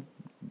middle of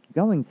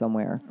going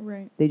somewhere.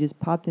 Right. They just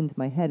popped into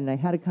my head, and I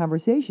had a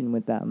conversation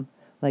with them,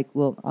 like,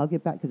 well, I'll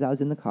get back, because I was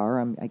in the car.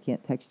 I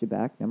can't text you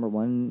back, number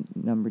one.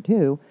 Number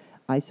two,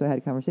 I had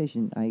a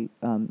conversation.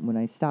 When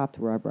I stopped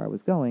wherever I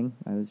was going,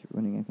 I was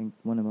running, I think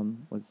one of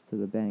them was to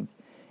the bank.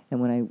 And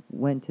when I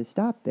went to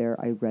stop there,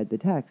 I read the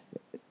text.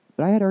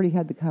 But I had already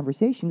had the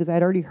conversation because I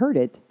had already heard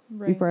it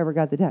Right. before I ever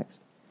got the text.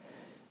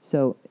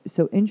 So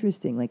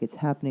interesting, like, it's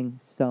happening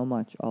so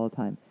much all the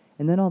time.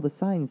 And then all the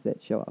signs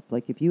that show up.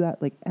 Like, if you,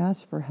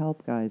 ask for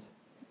help, guys.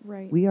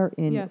 Right. We are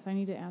in... Yes, I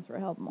need to ask for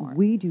help more.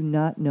 We do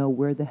not know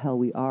where the hell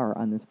we are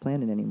on this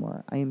planet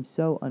anymore. I am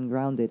so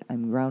ungrounded.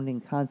 I'm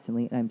grounding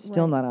constantly, and I'm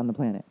still Right. not on the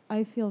planet.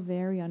 I feel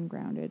very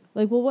ungrounded.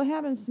 Like, well, what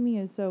happens to me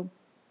is, so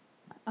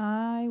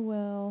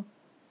I'll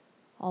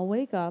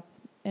wake up,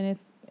 and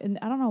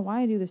I don't know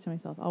why I do this to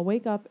myself. I'll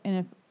wake up, and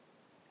if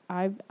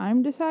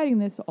I'm deciding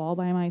this all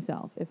by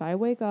myself. If I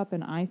wake up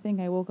and I think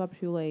I woke up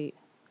too late,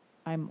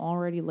 I'm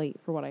already late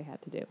for what I had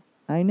to do.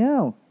 I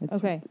know.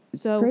 Okay,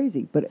 It's so-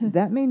 crazy. But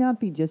that may not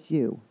be just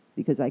you,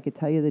 because I could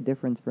tell you the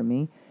difference for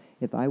me.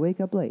 If I wake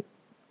up late,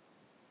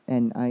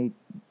 and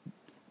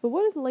But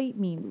what does late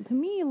mean? To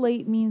me,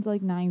 late means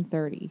like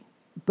 9:30.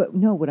 But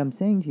no, what I'm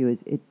saying to you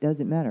is it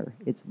doesn't matter.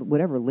 It's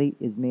whatever late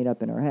is made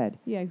up in our head.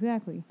 Yeah,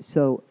 exactly.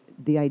 So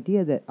the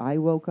idea that I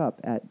woke up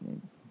at,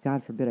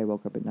 God forbid I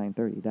woke up at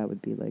 9:30, that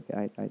would be like,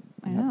 I'd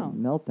I have know.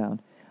 a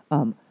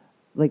meltdown.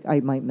 Like, I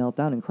might melt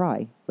down and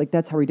cry. Like,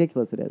 that's how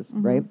ridiculous it is,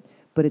 Mhm. right?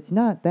 But it's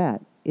not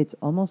that. It's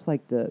almost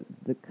like the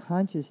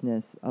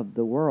consciousness of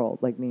the world,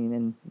 like,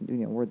 meaning,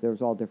 and where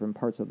there's all different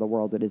parts of the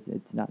world,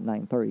 it's not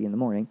 9:30 in the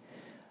morning.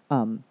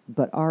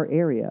 But our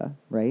area,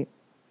 right?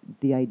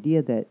 The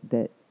idea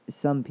that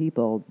some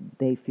people,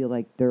 they feel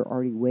like they're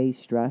already way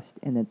stressed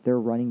and that they're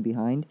running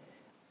behind.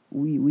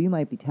 We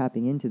might be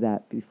tapping into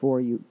that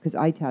before you, because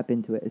I tap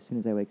into it as soon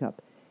as I wake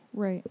up.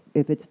 Right.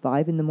 If it's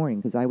 5 in the morning,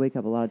 because I wake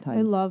up a lot of times.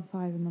 I love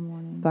 5 in the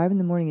morning. 5 in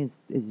the morning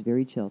is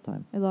very chill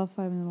time. I love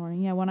 5 in the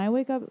morning. Yeah, when I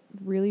wake up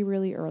really,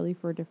 really early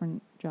for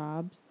different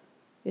jobs,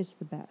 it's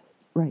the best.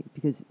 Right,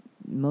 because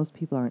most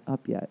people aren't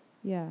up yet.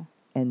 Yeah.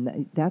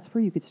 And that's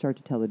where you could start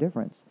to tell the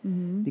difference.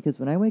 Mm-hmm. Because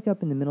when I wake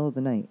up in the middle of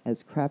the night,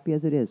 as crappy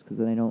as it is, because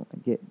then I don't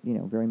get,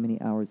 very many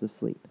hours of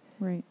sleep.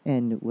 Right.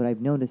 And what I've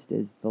noticed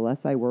is the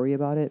less I worry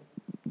about it,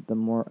 the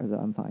more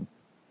I'm fine.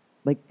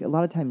 Like a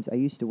lot of times I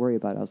used to worry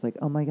about it. I was like,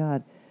 oh my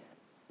God.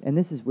 And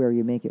this is where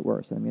you make it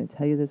worse. I'm going to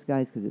tell you this,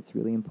 guys, because it's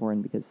really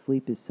important, because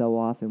sleep is so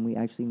off and we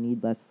actually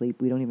need less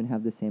sleep. We don't even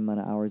have the same amount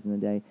of hours in the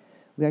day.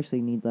 We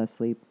actually need less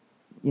sleep.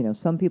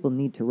 Some people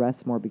need to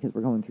rest more because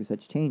we're going through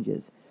such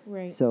changes.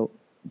 Right. So,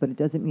 but it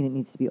doesn't mean it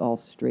needs to be all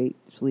straight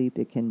sleep.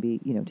 It can be,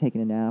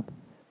 taking a nap.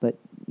 But,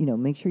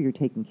 make sure you're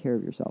taking care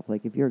of yourself.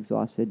 Like if you're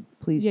exhausted,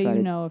 please Yeah, try you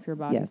to... know if your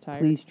body's Yeah, tired.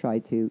 please try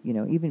to,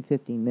 even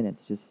 15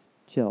 minutes, just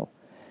chill.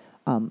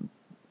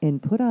 And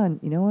put on,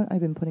 you know what I've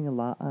been putting a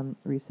lot on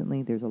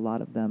recently? There's a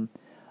lot of them.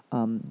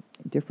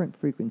 Different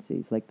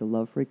frequencies, like the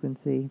love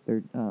frequency.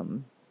 They're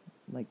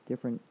like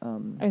different...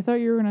 I thought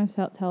you were going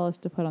to tell us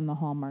to put on the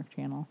Hallmark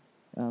Channel.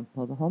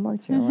 well, the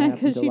Hallmark Channel I happen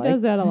Because to she like.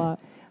 does that a lot.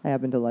 I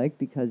happen to like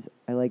because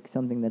I like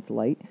something that's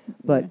light.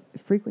 But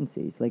Yeah.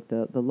 frequencies, like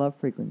the love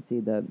frequency,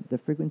 the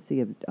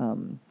frequency of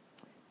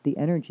the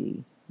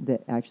energy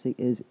that actually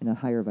is in a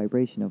higher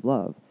vibration of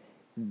love,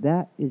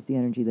 that is the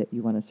energy that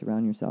you want to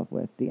surround yourself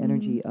with. The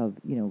energy of,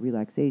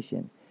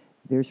 relaxation.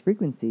 There's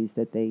frequencies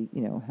that they,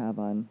 have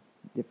on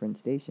different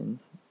stations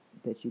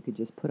that you could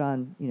just put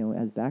on,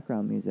 as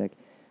background music,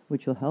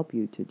 which will help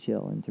you to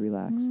chill and to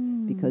relax.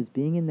 Because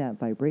being in that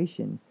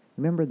vibration,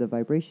 remember the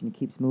vibration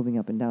keeps moving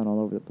up and down all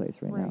over the place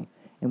right now. Right.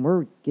 And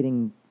we're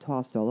getting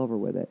tossed all over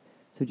with it.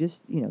 So just,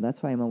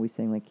 that's why I'm always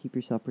saying, like, keep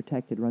yourself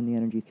protected, run the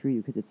energy through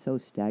you, because it's so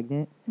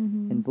stagnant.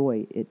 Mm-hmm. And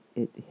boy, it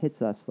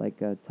hits us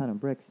like a ton of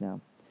bricks now.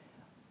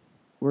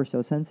 We're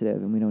so sensitive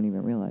and we don't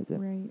even realize it.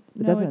 Right.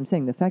 But that's what I'm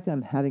saying. The fact that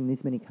I'm having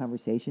these many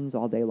conversations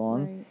all day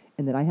long, Right.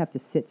 and that I have to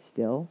sit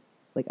still,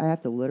 like I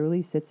have to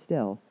literally sit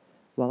still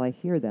while I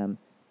hear them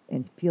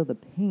and feel the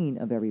pain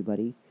of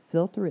everybody,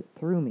 filter it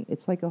through me.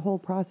 It's like a whole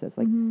process.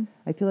 Like Mm-hmm.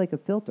 I feel like a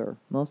filter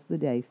most of the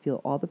day, feel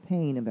all the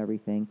pain of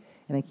everything,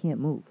 and I can't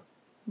move.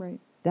 Right.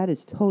 That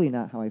is totally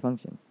not how I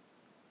function.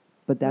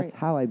 But that's Right.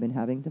 how I've been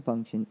having to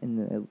function in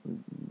the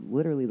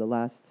literally the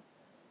last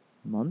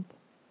month.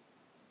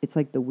 It's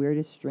like the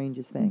weirdest,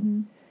 strangest thing.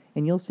 Mm-hmm.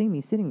 And you'll see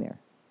me sitting there.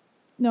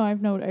 No, I've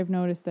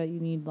noticed that you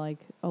need like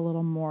a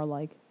little more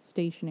like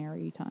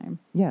stationary time.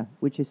 Yeah,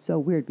 which is so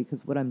weird because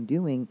what I'm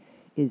doing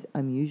is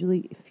I'm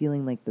usually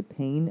feeling like the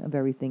pain of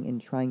everything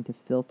and trying to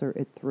filter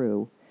it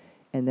through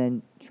and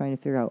then trying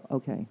to figure out,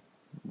 okay,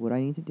 what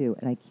I need to do.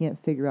 And I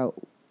can't figure out,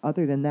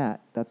 other than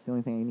that, that's the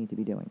only thing I need to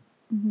be doing.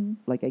 Mm-hmm.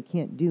 Like I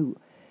can't do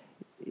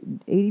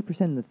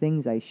 80% of the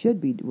things I should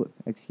be,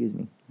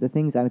 the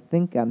things I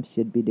think I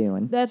should be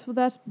doing. That's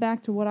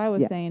back to what I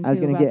was Yeah, saying. I was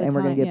too, going to about get, the and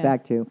we're going to time, get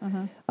back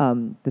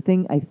to the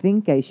thing I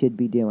think I should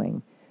be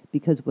doing,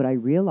 because what I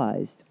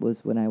realized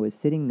was when I was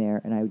sitting there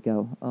and I would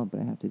go, oh, but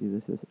I have to do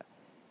this.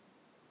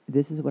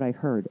 This is what I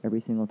heard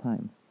every single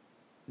time.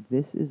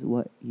 This is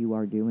what you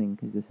are doing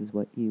because this is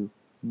what you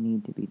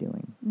need to be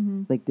doing.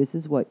 Mm-hmm. Like this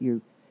is what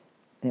you're,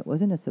 and it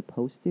wasn't a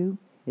supposed to.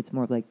 It's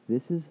more like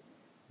this is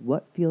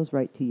what feels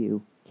right to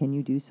you. Can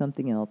you do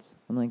something else?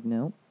 I'm like,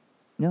 no,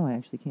 I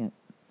actually can't.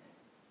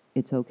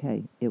 It's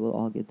okay. It will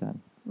all get done.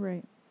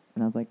 Right.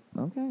 And I was like,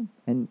 okay.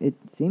 And it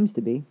seems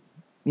to be,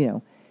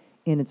 and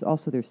it's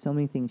also, there's so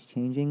many things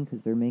changing because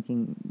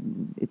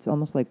it's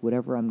almost like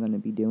whatever I'm going to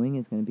be doing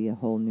is going to be a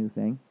whole new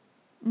thing.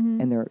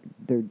 Mm-hmm.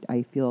 And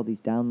I feel all these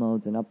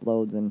downloads and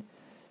uploads, and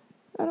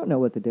I don't know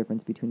what the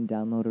difference between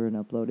downloader and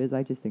upload is.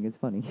 I just think it's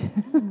funny.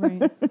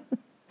 Right.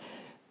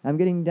 I'm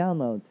getting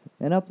downloads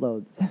and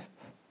uploads.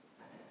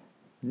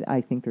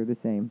 I think they're the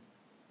same.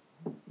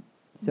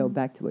 So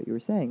back to what you were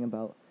saying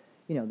about,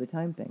 the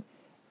time thing.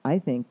 I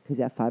think,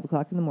 because at 5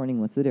 o'clock in the morning,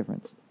 what's the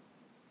difference?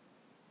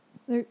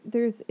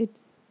 It's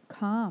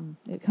calm.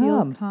 It Calm.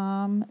 feels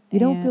calm. You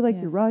don't feel like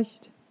yeah. you're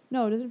rushed.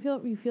 No, it doesn't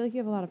feel. You feel like you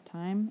have a lot of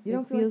time. You It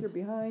don't feel like feels-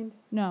 you're behind.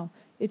 No,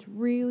 it's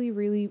really,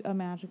 really a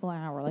magical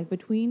hour. Like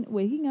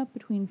waking up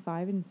between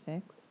 5 and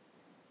 6.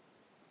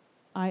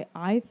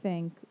 I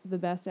think the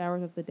best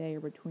hours of the day are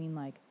between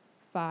like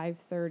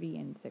 5:30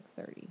 and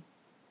 6:30.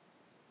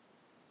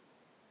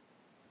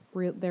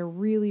 They're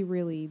really,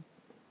 really.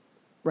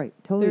 Right,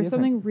 totally There's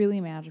different. something really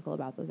magical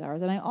about those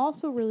hours, and I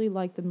also really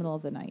like the middle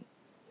of the night.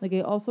 Like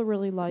I also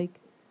really like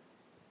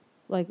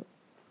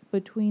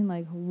between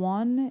like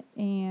 1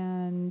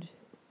 and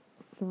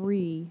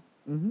 3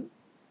 Mm-hmm.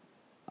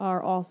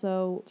 are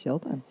also Chill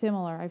time.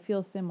 similar. I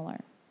feel similar.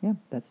 Yeah,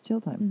 that's chill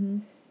time. Mm-hmm.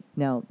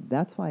 Now,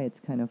 that's why it's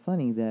kind of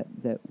funny that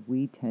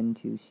we tend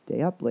to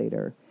stay up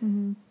later,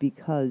 Mm-hmm.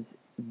 because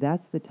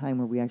that's the time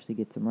where we actually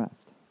get some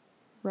rest.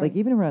 Right. Like,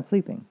 even if we're not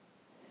sleeping,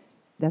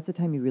 that's the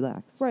time you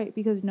relax. Right,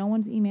 because no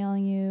one's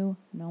emailing you,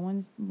 no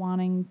one's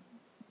wanting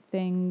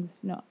things.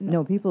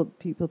 No, people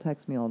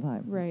text me all the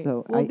time. Right.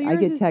 So Well, I yours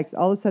get is- texts.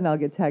 All of a sudden, I'll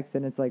get texts,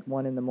 and it's like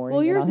 1 in the morning, Well,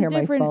 and yours I'll hear is my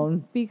different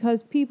phone.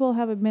 because people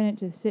have a minute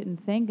to sit and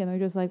think, and they're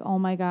just like, "Oh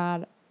my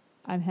God,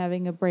 I'm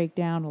having a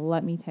breakdown.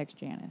 Let me text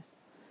Janice,"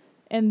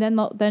 and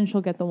then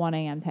she'll get the 1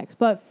 a.m. text.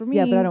 But for me,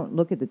 Yeah, but I don't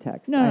look at the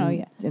text. No, I'm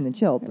yeah. in the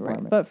chill Right.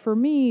 department. But for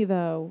me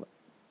though,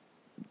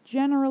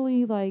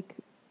 generally, like,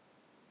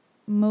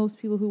 most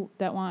people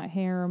that want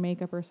hair or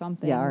makeup or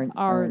something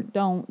aren't.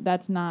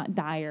 that's not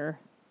dire.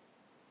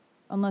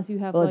 Unless you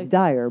have, Well, like, it's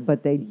dire,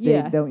 but they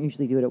Yeah. don't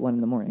usually do it at 1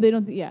 in the morning. they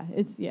don't,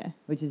 it's,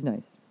 which is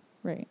nice.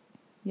 right.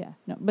 Yeah,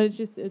 no, but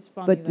it's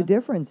funny But the though.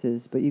 difference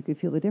is, but you could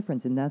feel the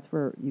difference, and that's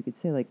where you could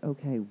say, like,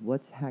 okay,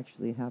 what's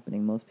actually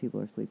happening? Most people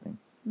are sleeping,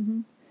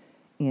 Mm-hmm.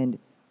 and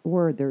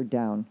or they're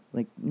down,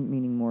 like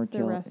meaning more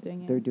They're chill.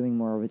 resting, yeah. They're doing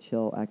more of a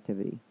chill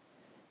activity.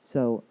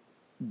 So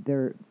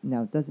they're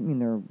now it doesn't mean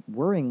they're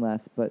worrying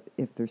less, but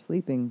if they're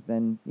sleeping,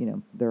 then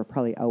they're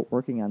probably out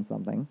working on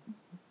something,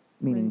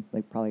 meaning Right.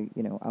 like probably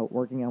out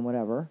working on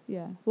whatever.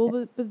 Yeah. Well,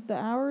 but the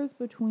hours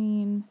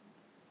between,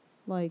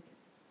 like,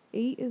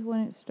 8 is when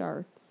it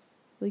starts.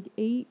 Like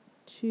 8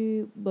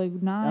 to like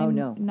 9. Oh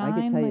no, I could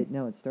 9, tell you, like,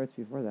 no, it starts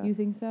before that. you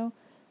think so?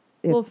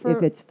 If Well,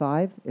 if it's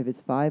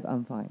 5,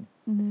 I'm fine.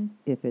 Mm-hmm.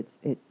 If it's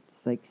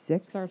like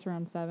 6, Starts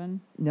around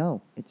 7.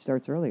 no, it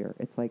starts earlier.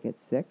 It's like at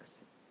 6,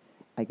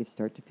 I could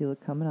start to feel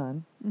it coming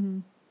on, Mm-hmm.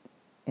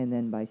 and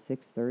then by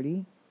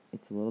 6:30,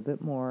 it's a little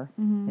bit more,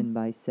 Mm-hmm. and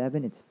by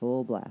 7, it's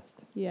full blast.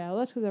 Yeah, well,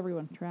 that's because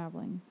everyone's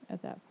traveling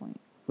at that point.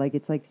 Like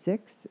it's like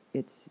 6,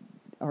 it's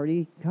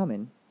already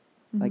coming.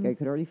 Like I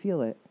could already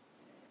feel it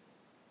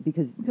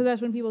because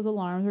that's when people's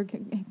alarms are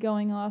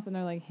going off and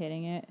they're like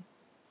hitting it.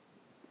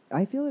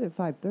 I feel it at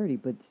 5:30,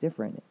 but it's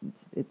different.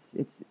 It's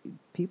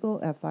people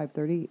at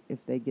 5:30, if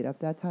they get up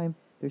that time,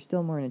 they're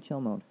still more in a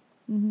chill mode.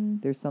 Mm-hmm.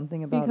 There's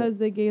something about Because it.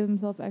 they gave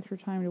themselves extra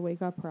time to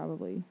wake up,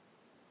 probably.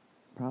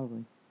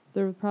 Probably.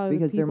 They're probably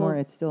Because the they're people, more,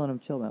 it's still in a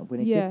chill mode. When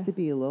it Yeah. gets to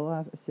be a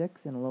little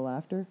 6 and a little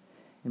after,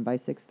 and by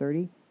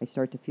 6:30, I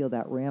start to feel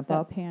that ramp that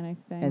up, panic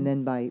thing. and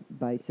then by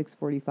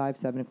 6:45,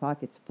 7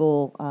 o'clock, it's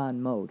full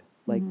on mode.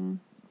 Like, Mhm.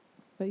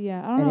 But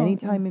yeah, I don't and know. any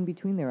time in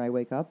between there, I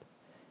wake up,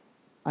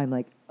 I'm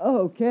like, oh,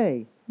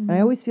 okay. And I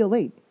Mhm. always feel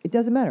late. It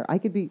doesn't matter.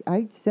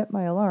 I set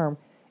my alarm,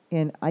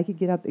 and I could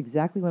get up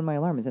exactly when my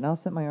alarm is, and I'll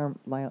set my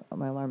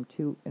alarm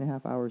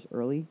 2.5 hours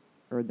early,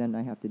 or then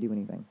I have to do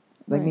anything.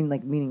 Right.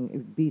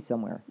 Meaning be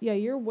somewhere. Yeah,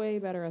 you're way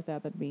better at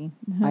that than me.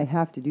 I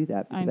have to do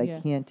that because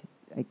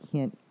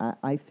Yeah.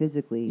 I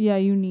physically, Yeah,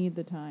 you need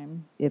the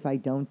time. if I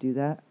don't do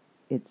that,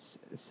 it's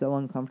so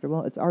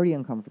uncomfortable. It's already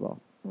uncomfortable.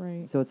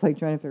 Right. So it's like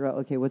trying to figure out,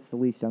 okay, what's the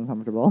least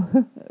uncomfortable?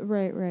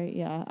 Right,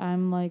 yeah.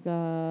 I'm like,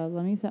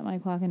 let me set my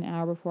clock an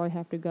hour before I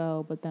have to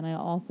go, but then I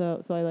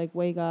like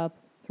wake up,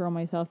 throw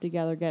myself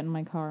together, get in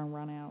my car, and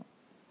run out.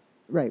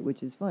 Right,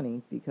 which is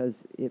funny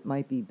because it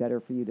might be better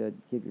for you to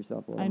give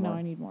yourself a little I know more.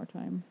 I need more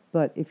time.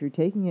 But if you're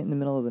taking it in the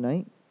middle of the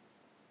night,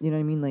 you know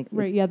what I mean? Like,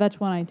 Right, yeah, that's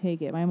when I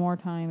take it. My more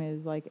time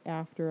is like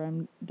after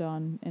I'm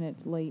done and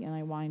it's late and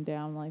I wind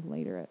down like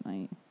later at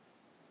night.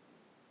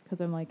 Because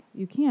I'm like,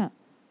 you can't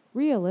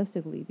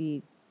realistically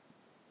be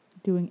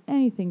doing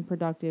anything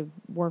productive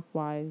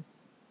work-wise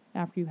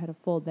after you've had a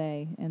full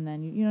day, and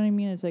then you know what I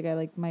mean? It's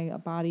like my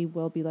body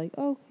will be like,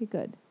 oh, okay,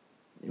 good,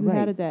 you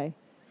had a day.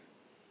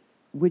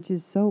 Which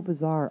is so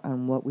bizarre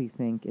on what we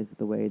think is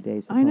the way a day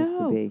is I supposed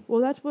know. to be.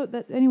 Well, that's what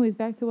that. Anyways,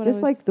 back to what Just I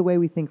was. like the way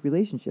we think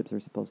relationships are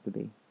supposed to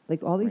be.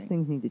 Like all these Right.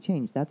 things need to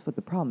change. That's what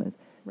the problem is.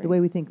 Right. The way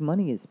we think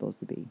money is supposed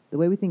to be. The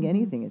way we think Mhm.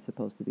 anything is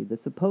supposed to be. The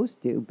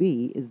supposed to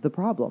be is the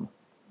problem.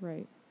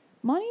 Right.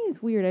 Money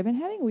is weird. I've been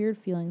having weird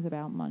feelings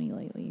about money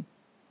lately.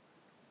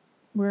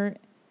 Where,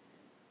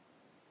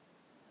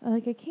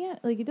 like, I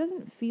can't, like, it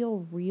doesn't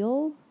feel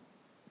real.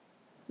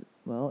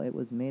 Well, it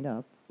was made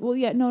up. Well,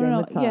 yeah, no, Same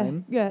with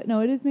time. yeah, no,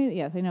 it is made.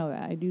 Yes, I know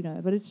that. I do know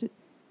that, but it's just,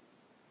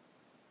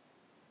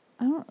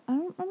 I'm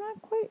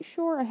not quite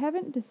sure. I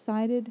haven't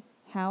decided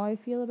how I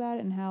feel about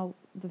it and how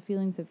the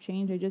feelings have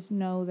changed. I just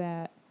know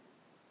that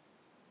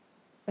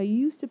I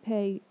used to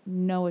pay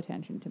no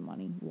attention to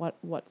money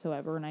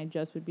whatsoever, and I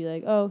just would be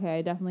like, oh, okay,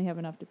 I definitely have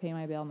enough to pay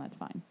my bill, and that's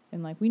fine.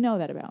 And like we know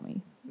that about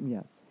me.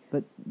 Yes.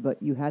 But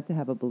you had to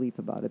have a belief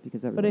about it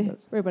because But everyone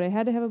does. but I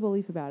had to have a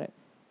belief about it.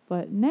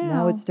 But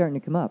Now it's starting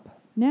to come up.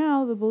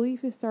 Now the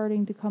belief is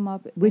starting to come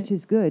up, Which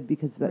is good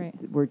because Right.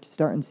 we're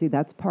starting to see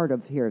that's part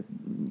of here.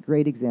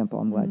 Great example.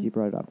 I'm glad Mhm. you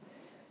brought it up.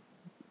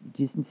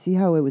 Just see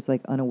how it was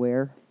like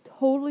unaware.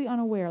 totally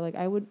unaware. Like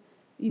I would.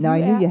 If Now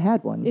I knew a- you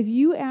had one. If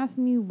you asked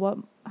me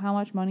how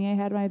much money I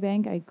had in my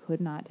bank, I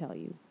could not tell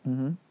you.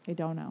 Mm-hmm. I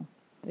don't know.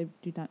 I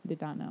did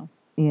not know.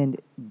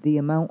 And the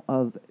amount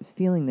of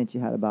feeling that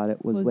you had about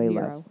it was way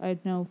zero. less. I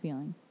had no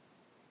feeling.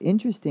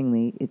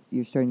 Interestingly,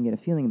 you're starting to get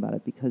a feeling about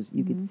it because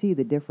you Mhm. could see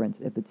the difference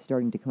if it's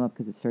starting to come up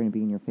because it's starting to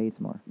be in your face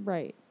more.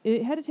 Right.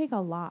 It had to take a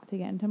lot to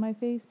get into my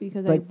face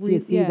because But do you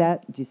see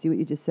that? Do you see what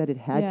you just said? It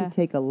had Yeah. to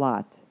take a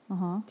lot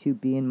Uh-huh. to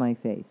be in my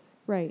face.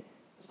 Right.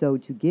 So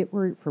to get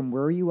from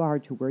where you are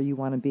to where you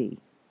want to be,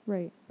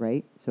 Right.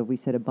 right? So if we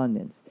said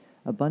abundance.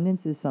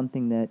 Abundance is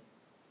something that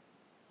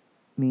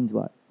means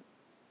what?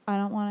 I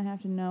don't want to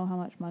have to know how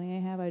much money I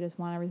have. I just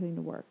want everything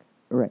to work.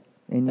 Right.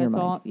 In your That's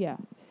mind. all. Yeah.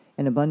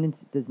 And abundance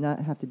does not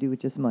have to do with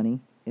just money.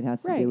 It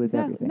has to Right. do with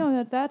Exactly. everything.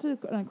 No, that's an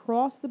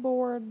across the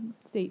board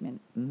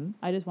statement. Mm-hmm.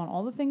 I just want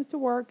all the things to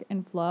work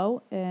and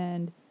flow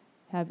and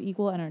have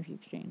equal energy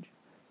exchange.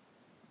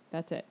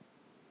 That's it.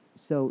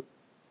 So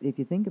if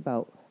you think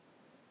about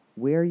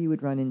where you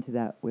would run into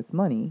that with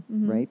money,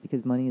 Mhm. right?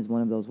 Because money is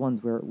one of those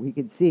ones where we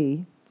could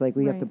see, it's like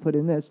we have to Right. put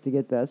in this to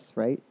get this,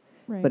 right?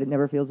 Right. But it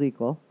never feels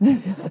equal. It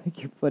feels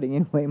like you're putting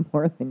in way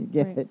more than you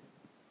get. Right.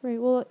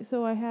 Right. Well,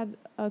 so I had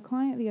a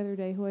client the other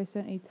day who I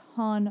spent a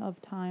ton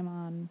of time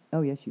on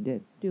Oh, yes, you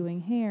did. doing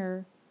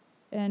hair,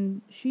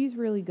 and she's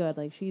really good.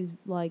 Like, she's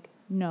like,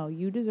 no,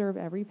 you deserve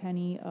every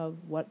penny of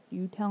what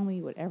you tell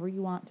me, whatever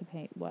you want to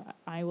pay, what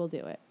I will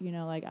do it. You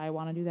know, like, I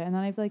want to do that. And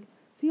then I like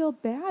feel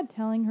bad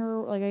telling her,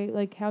 like, I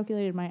like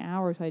calculated my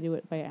hours, so I do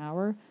it by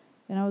hour.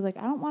 And I was like,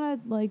 I don't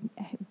want to like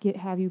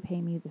have you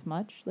pay me this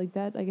much like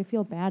that. Like, I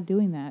feel bad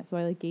doing that. So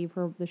I like gave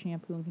her the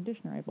shampoo and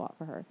conditioner I bought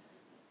for her.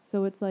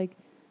 So it's like,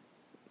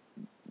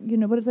 you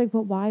know, but it's like,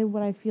 but why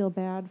would I feel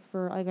bad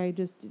for, like, I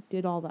just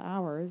did all the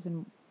hours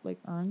and like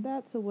earned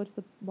that? So what's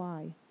the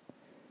why?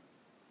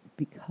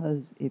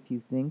 Because if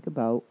you think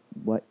about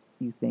what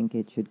you think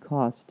it should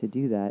cost to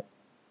do that,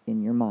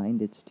 in your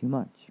mind, it's too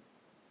much.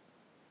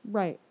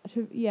 Right.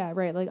 Yeah,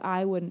 right. Like,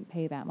 I wouldn't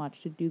pay that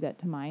much to do that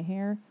to my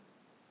hair,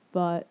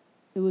 but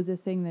it was a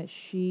thing that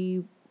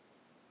she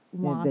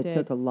wanted. That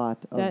took a lot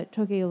of... That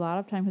took a lot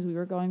of time because we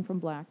were going from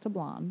black to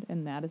blonde,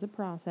 and that is a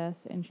process.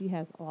 And she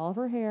has all of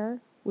her hair,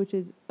 which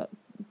is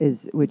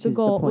which the is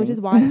goal, the point. which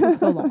is why it took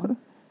so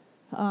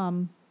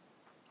long.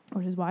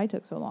 Which is why it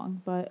took so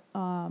long. But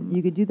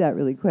you could do that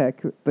really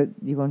quick, but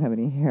you won't have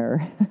any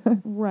hair.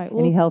 right.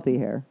 Any healthy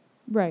hair.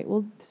 Right.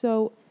 Well,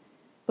 so,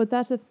 but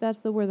that's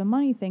the where the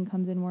money thing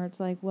comes in, where it's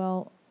like,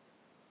 well,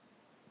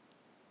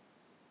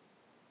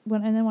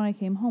 when I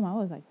came home, I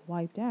was like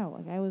wiped out.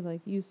 Like, I was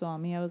like, you saw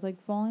me. I was like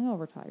falling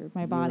over tired.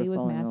 My body was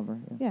falling mad. over.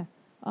 Yeah.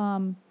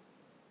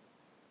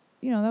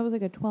 You know, that was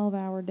like a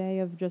 12-hour day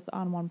of just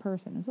on one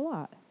person. It's a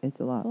lot.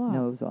 It's a lot. It's a lot.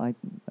 No, it was,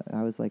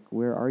 I was like,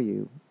 where are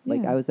you?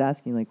 Like, Yeah. I was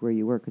asking, like, where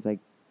you were, because I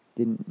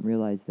didn't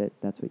realize that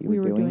that's what you were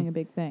doing. We were doing a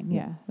big thing,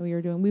 Yeah.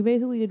 yeah. We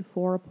basically did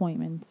 4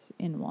 appointments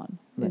in one,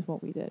 Right. is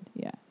what we did,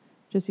 yeah.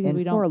 Just because And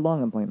we 4 don't...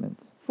 long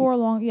appointments. 4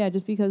 long, yeah,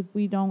 just because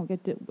we don't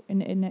get to...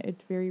 And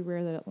it's very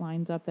rare that it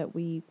lines up that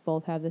we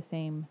both have the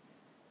same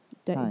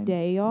Time.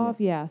 day off,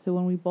 yeah. So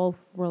when we both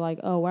were like,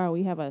 oh, wow,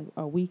 we have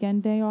a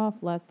weekend day off,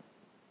 let's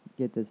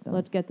Get this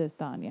done. get this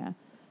done, yeah.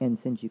 And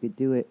since you could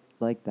do it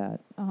like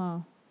that,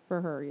 For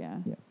her, yeah.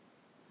 Yeah.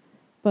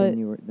 But...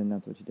 then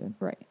that's what you did.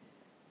 Right.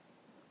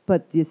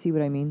 But do you see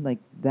what I mean? Like,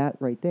 that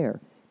right there.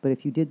 But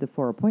if you did the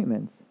 4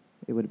 appointments,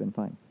 it would have been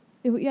fine.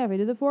 If I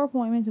did the 4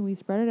 appointments and we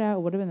spread it out,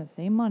 it would have been the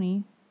same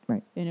money.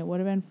 Right. And it would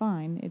have been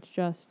fine. It's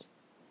just,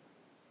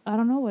 I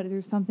don't know what,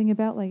 there's something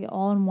about like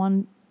all in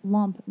one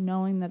lump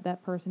knowing that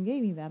that person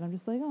gave me that. I'm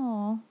just like,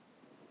 oh.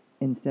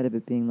 Instead of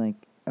it being like,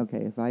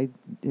 okay,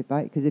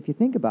 because if you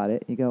think about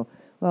it, you go,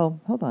 well,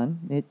 hold on,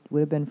 it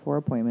would have been 4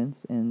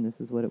 appointments, and this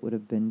is what it would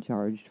have been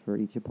charged for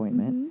each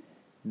appointment. Mm-hmm.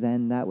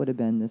 Then that would have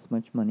been this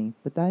much money.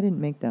 But I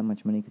didn't make that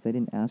much money because I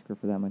didn't ask her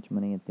for that much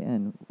money at the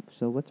end.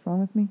 So what's wrong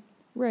with me?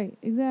 Right,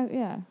 exactly,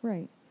 yeah,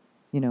 right.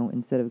 You know,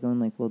 instead of going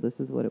like, well, this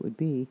is what it would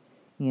be.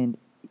 And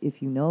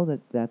if you know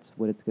that that's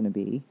what it's going to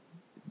be,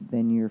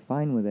 then you're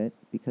fine with it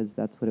because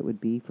that's what it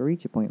would be for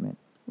each appointment.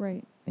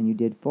 Right. And you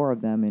did 4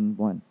 of them in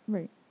one.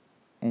 Right.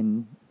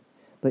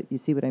 But you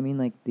see what I mean?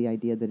 Like the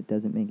idea that it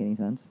doesn't make any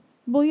sense?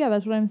 Well, yeah,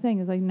 that's what I'm saying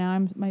is like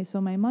now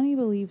my money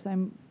beliefs,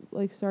 I'm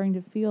like starting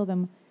to feel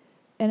them.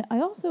 And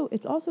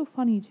it's also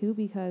funny too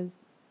because,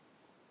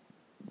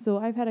 so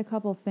I've had a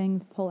couple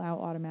things pull out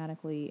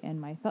automatically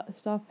and my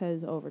stuff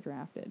has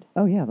overdrafted.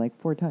 Oh, yeah, like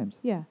 4 times.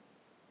 Yeah.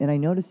 And I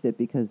noticed it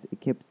because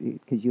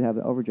you have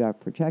an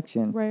overdraft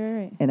protection.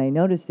 Right. And I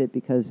noticed it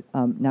because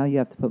now you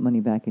have to put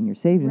money back in your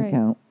savings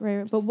account.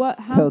 Right. But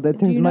so that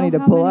there's money to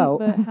pull out.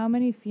 But how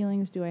many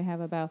feelings do I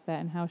have about that,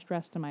 and how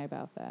stressed am I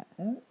about that?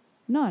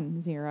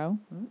 None. Zero.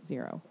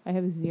 Zero. I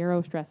have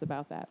zero stress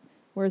about that.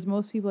 Whereas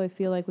most people I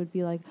feel like would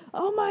be like,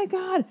 oh my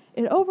God,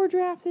 it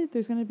overdrafted,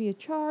 there's going to be a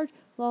charge,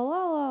 la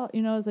la la.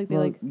 You know, it's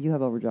like you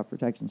have overdraft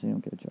protection, so you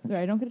don't get a charge.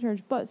 Right, I don't get a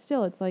charge, but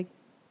still, it's like,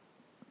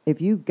 if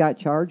you got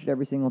charged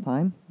every single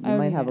time, you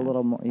might have a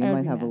little more. You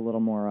might have a little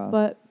more.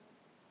 But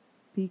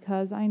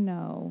because I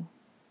know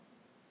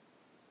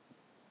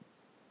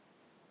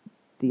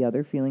the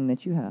other feeling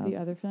that you have, the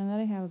other feeling that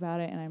I have about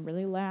it, and I'm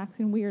really lax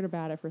and weird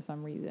about it for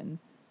some reason,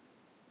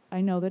 I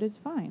know that it's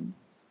fine.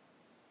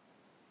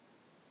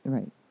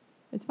 Right.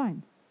 It's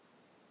fine.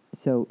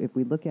 So if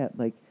we look at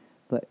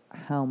but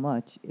how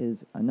much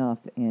is enough,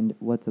 and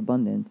what's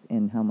abundance,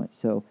 and how much?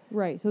 So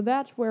right. So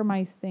that's where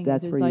my thing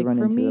that's is. Where like you run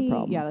for into me, the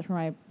problem. Yeah, that's where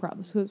my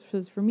problem.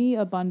 Because for me,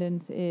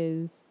 abundance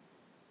is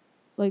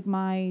like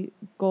my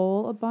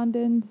goal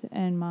abundance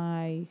and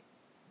my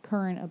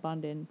current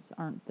abundance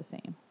aren't the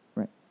same.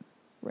 Right.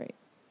 Right.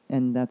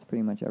 And that's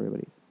pretty much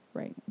everybody's.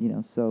 Right. You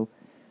know, so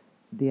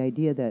the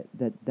idea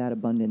that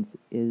abundance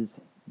is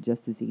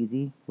just as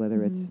easy,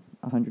 whether it's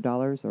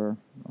 $100 or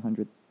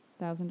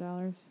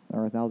 $100,000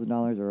 or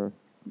 $1,000 or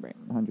right.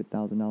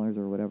 $100,000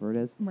 or whatever it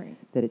is, right.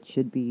 that it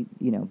should be,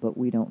 but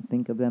we don't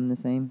think of them the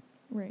same.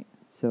 Right.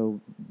 So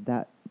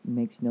that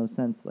makes no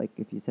sense. Like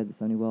if you said to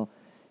somebody, well,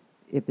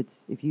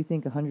 if you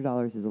think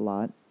 $100 is a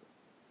lot,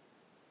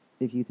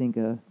 if you think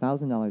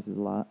 $1,000 is a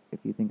lot, if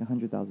you think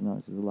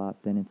 $100,000 is a lot,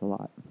 then it's a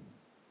lot.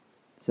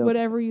 So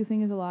Whatever you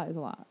think is a lot is a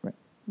lot. Right.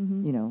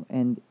 Mm-hmm. you know,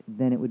 and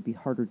then it would be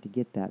harder to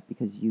get that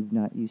because you've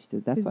not used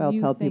to. That's 'Cause why I'll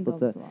you tell think people of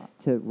to it's a lot.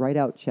 to write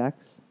out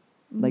checks,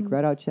 like Mhm.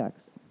 write out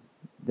checks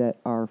that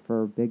are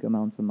for big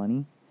amounts of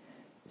money,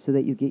 so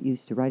that you get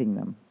used to writing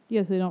them,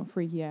 Yeah, so they don't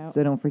freak you out. so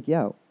they don't freak you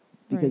out.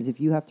 Because Right. if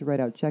you have to write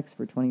out checks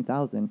for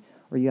 20,000,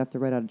 or you have to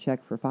write out a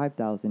check for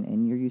 5,000,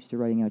 and you're used to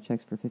writing out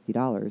checks for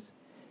 $50,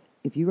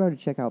 if you wrote a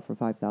check out for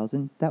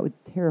 5,000, that would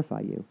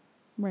terrify you.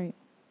 Right.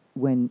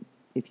 When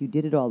if you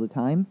did it all the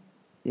time,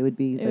 it would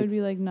be It like would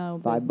be like no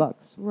 $5.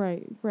 business.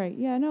 Right. Right.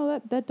 Yeah. No,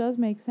 that does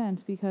make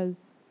sense because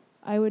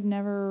I would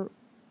never.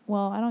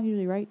 Well, I don't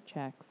usually write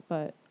checks,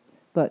 but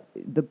But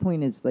the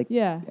point is, like,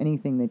 yeah.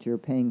 anything that you're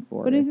paying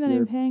for. But if anything that I'm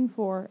you're- paying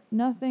for,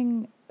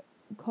 nothing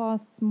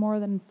costs more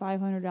than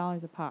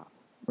 $500 a pop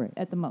Right.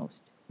 at the most.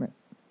 Right.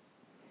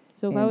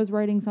 So if I And- was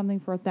writing something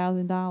for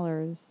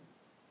 $1,000,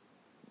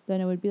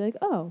 then it would be like,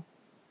 oh,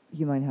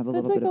 You might have a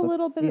that's little like bit of a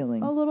little bit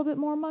feeling. a little bit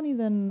more money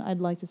than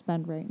I'd like to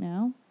spend right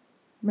now.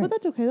 Right. But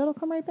that's okay. That'll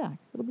come right back.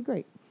 It'll be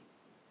great.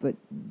 But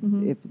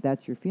Mhm. if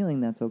that's your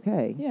feeling, that's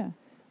okay. Yeah.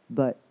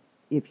 But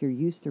if you're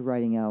used to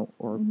writing out,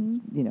 or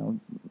Mhm. you know,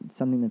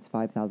 something that's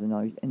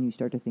 $5,000, and you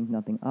start to think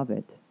nothing of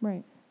it,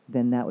 Right.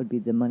 then that would be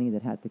the money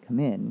that had to come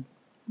in.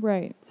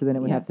 Right. So then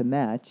it would have to Yes.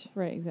 match.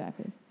 Right.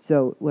 Exactly.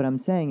 So what I'm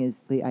saying is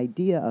the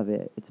idea of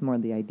it. It's more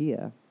the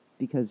idea,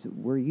 because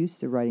we're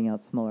used to writing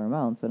out smaller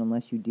amounts, and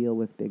unless you deal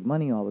with big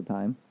money all the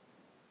time,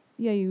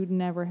 Yeah, you would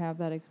never have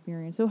that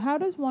experience. So how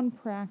does one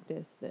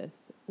practice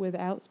this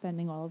without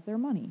spending all of their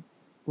money?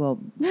 well,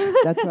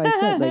 that's what I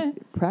said.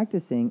 Like,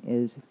 practicing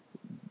is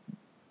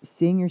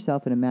seeing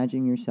yourself and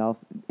imagining yourself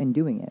and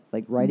doing it,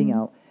 like writing Mhm.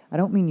 out. I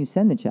don't mean you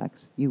send the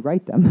checks; you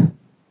write them.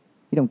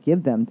 You don't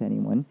give them to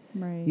anyone.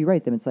 Right. You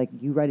write them. It's like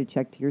you write a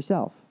check to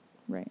yourself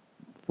Right.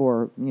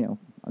 for $1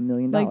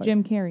 million. Like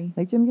Jim Carrey.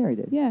 Like Jim Carrey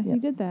did. Yeah, he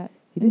did that.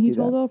 He and did he do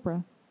told that.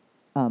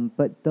 Oprah.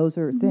 But those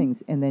are Mhm.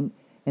 things, and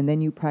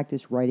then you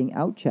practice writing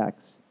out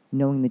checks,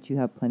 knowing that you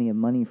have plenty of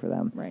money for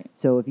them. Right.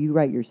 So if you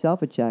write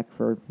yourself a check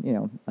for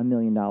 $1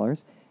 million,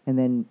 and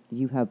then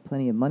you have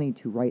plenty of money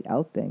to write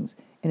out things,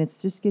 and it's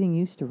just getting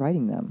used to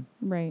writing them.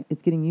 Right.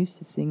 It's getting used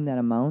to seeing that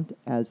amount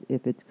as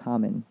if it's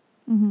common.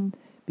 Mm-hmm.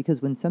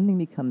 Because when something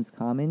becomes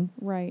common,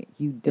 Right.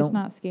 you don't. It's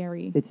not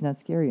scary. It's not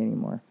scary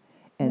anymore.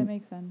 That And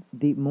makes sense.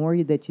 the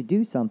more that you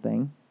do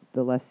something,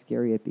 the less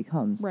scary it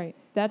becomes. Right.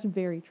 That's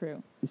very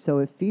true. So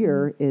if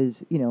fear Mm-hmm.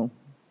 is,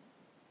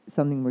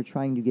 something we're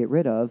trying to get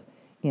rid of,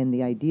 and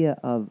the idea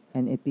of,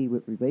 and it be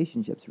with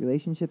relationships,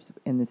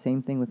 and the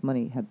same thing with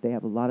money, they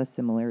have a lot of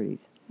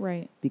similarities,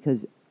 Right.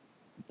 because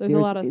There's a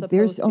lot of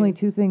there's supposed only tos.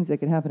 two things that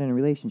can happen in a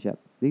relationship.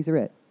 These are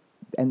it,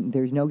 and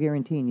there's no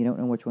guarantee, and you don't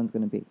know which one's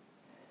going to be.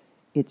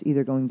 It's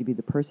either going to be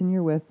the person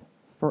you're with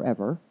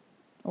forever,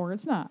 Or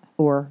it's not.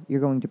 or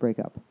you're going to break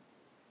up.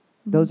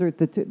 Mhm.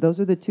 Those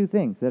are the two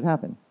things that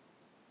happen,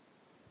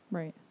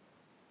 Right.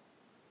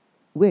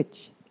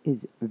 which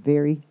is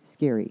very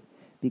scary,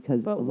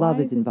 because But love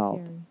why is is it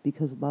involved. scary?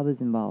 Because love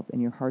is involved,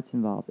 and your heart's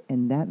involved,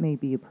 and that may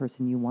be a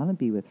person you want to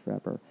be with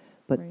forever,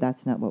 but Right.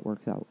 that's not what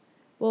works out.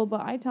 Well,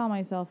 but I tell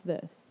myself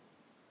this.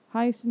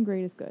 Highest and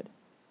greatest good.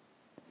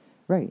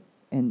 Right,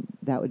 and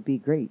that would be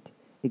great,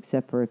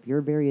 except for if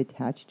you're very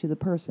attached to the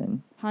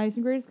person. Highest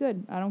and greatest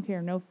good. I don't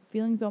care. No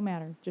feelings don't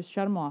matter. Just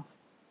shut them off.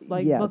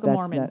 Like Yeah, Book of that's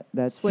Mormon. not-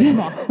 that's- Switch them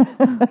off.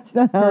 That's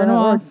not how Turn that 'em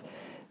off. works.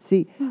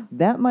 See,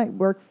 that might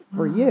work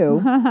for you,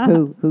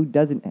 who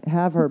doesn't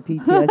have her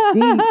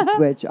PTSD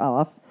switch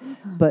off,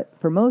 but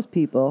for most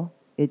people,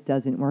 it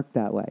doesn't work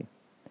that way.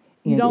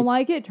 You And don't it-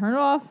 like it? Turn it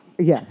off.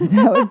 Yeah,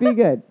 that would be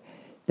good.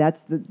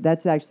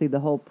 That's actually the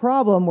whole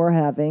problem we're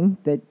having,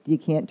 that you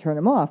can't turn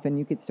them off, and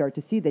you could start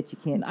to see that you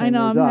can't turn I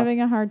know. yours I'm off.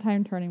 having a hard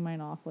time turning mine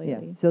off Yeah.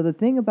 lately. So the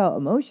thing about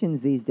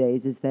emotions these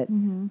days is that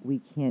Mhm. we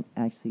can't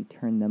actually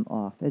turn them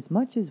off as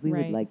much as we would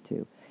Right. like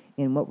to.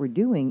 And what we're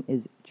doing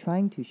is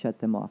trying to shut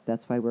them off.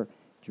 That's why we're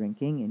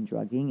drinking and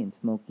drugging and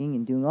smoking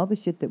and doing all the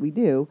shit that we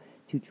do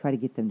to try to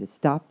get them to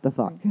stop the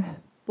fuck.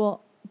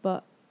 Well,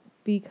 but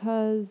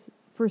because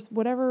for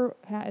whatever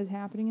is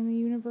happening in the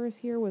universe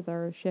here with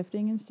our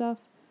shifting and stuff,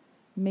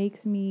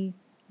 makes me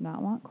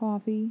not want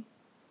coffee,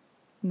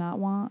 not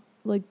want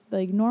like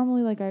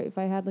normally if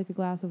I had like a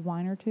glass of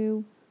wine or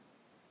two,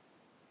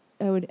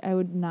 I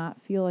would not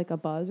feel like a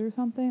buzz or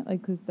something,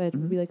 like, because that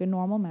would be Mhm. like a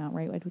normal amount,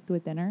 right? Like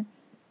with dinner.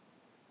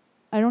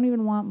 I don't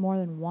even want more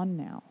than one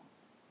now.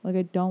 Like,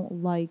 I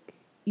don't like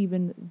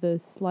even the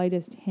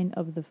slightest hint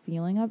of the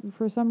feeling of it.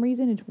 For some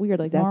reason, it's weird.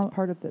 Like That's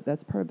part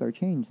of our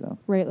change, though.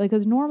 right, like,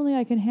 because normally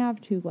I can have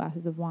 2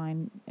 glasses of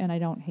wine and I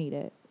don't hate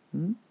it,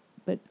 Hmm?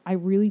 but I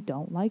really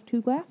don't like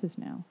 2 glasses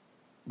now.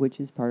 Which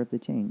is part of the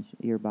change.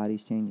 Your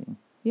body's changing.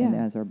 Yeah. And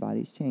as our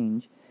bodies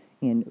change,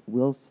 and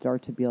we'll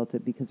start to be able to,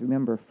 because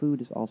remember,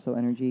 food is also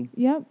energy.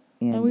 Yep.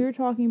 And, And we were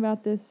talking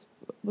about this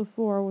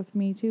before with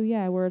me too,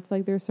 yeah, where it's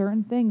like there's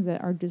certain things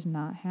that are just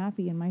not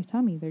happy in my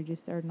tummy. They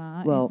just are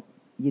not. well,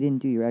 you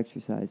didn't do your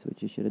exercise,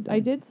 which you should have done. I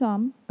did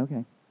some.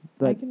 Okay.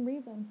 But I can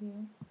read them to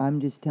you. I'm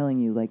just telling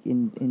you, like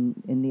in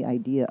the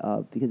idea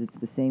of, because it's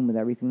the same with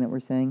everything that we're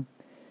saying.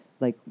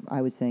 Like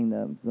I was saying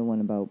the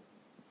one about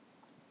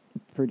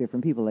for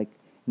different people, like,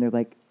 and they're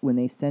like when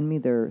they send me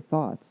their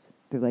thoughts,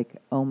 they're like,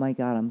 oh my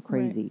god, I'm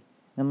crazy.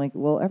 And I'm like,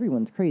 well,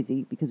 everyone's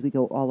crazy because we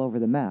go all over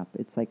the map.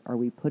 It's like, are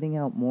we putting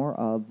out more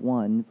of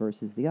one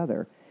versus the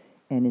other?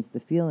 And it's the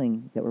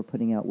feeling that we're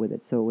putting out with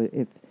it. So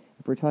if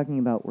we're talking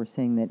about, we're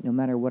saying that no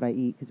matter what I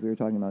eat, because we were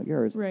talking about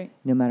yours, Right.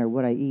 no matter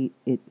what I eat,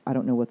 I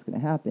don't know what's going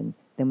to happen.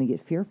 Then we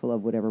get fearful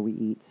of whatever we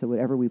eat. So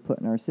whatever we put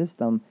in our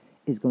system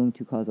is going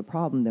to cause a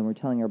problem. Then we're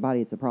telling our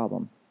body it's a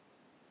problem.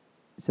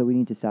 So we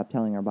need to stop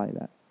telling our body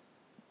that.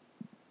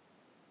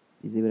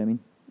 You see what I mean?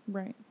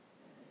 Right.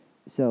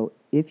 So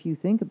if you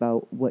think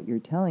about what you're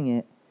telling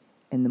it,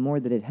 and the more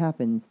that it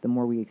happens, the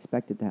more we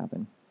expect it to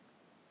happen.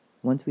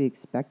 Once we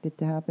expect it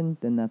to happen,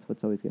 then that's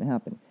what's always going to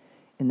happen.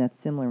 And that's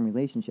similar in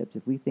relationships.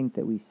 If we think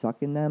that we suck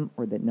in them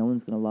or that no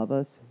one's going to love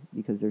us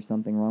because there's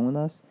something wrong with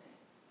us,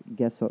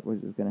 guess what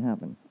is going to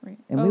happen? Right.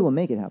 And we will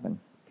make it happen.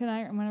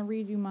 I'm going to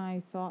read you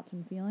my thoughts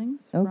and feelings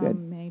Oh, from good.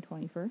 May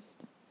 21st.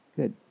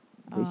 Good.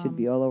 They should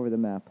be all over the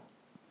map.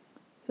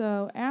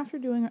 So after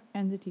doing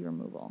entity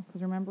removal,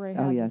 because remember I had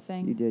Oh, yes, the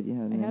thing. you did. You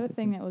had I an had a entity.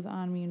 thing that was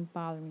on me and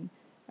bothered me.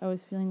 I was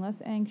feeling less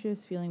anxious,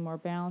 feeling more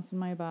balanced in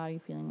my body,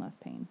 feeling less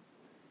pain.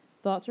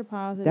 Thoughts are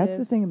positive. That's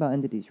the thing about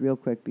entities, real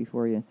quick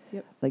before you.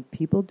 Yep. Like,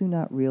 people do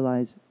not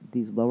realize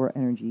these lower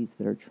energies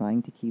that are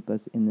trying to keep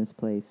us in this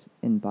place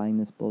and buying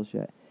this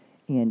bullshit.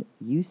 And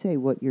you say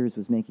what yours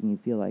was making you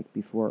feel like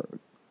before.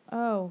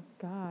 Oh,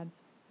 God.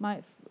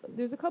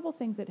 There's a couple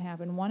things that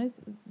happen. One is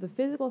the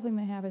physical thing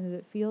that happens is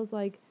it feels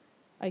like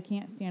I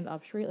can't stand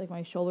up straight. Like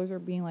my shoulders are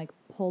being like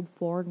pulled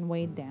forward and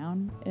weighed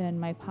down.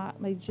 And I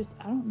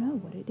don't know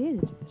what it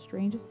is. It's the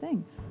strangest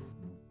thing.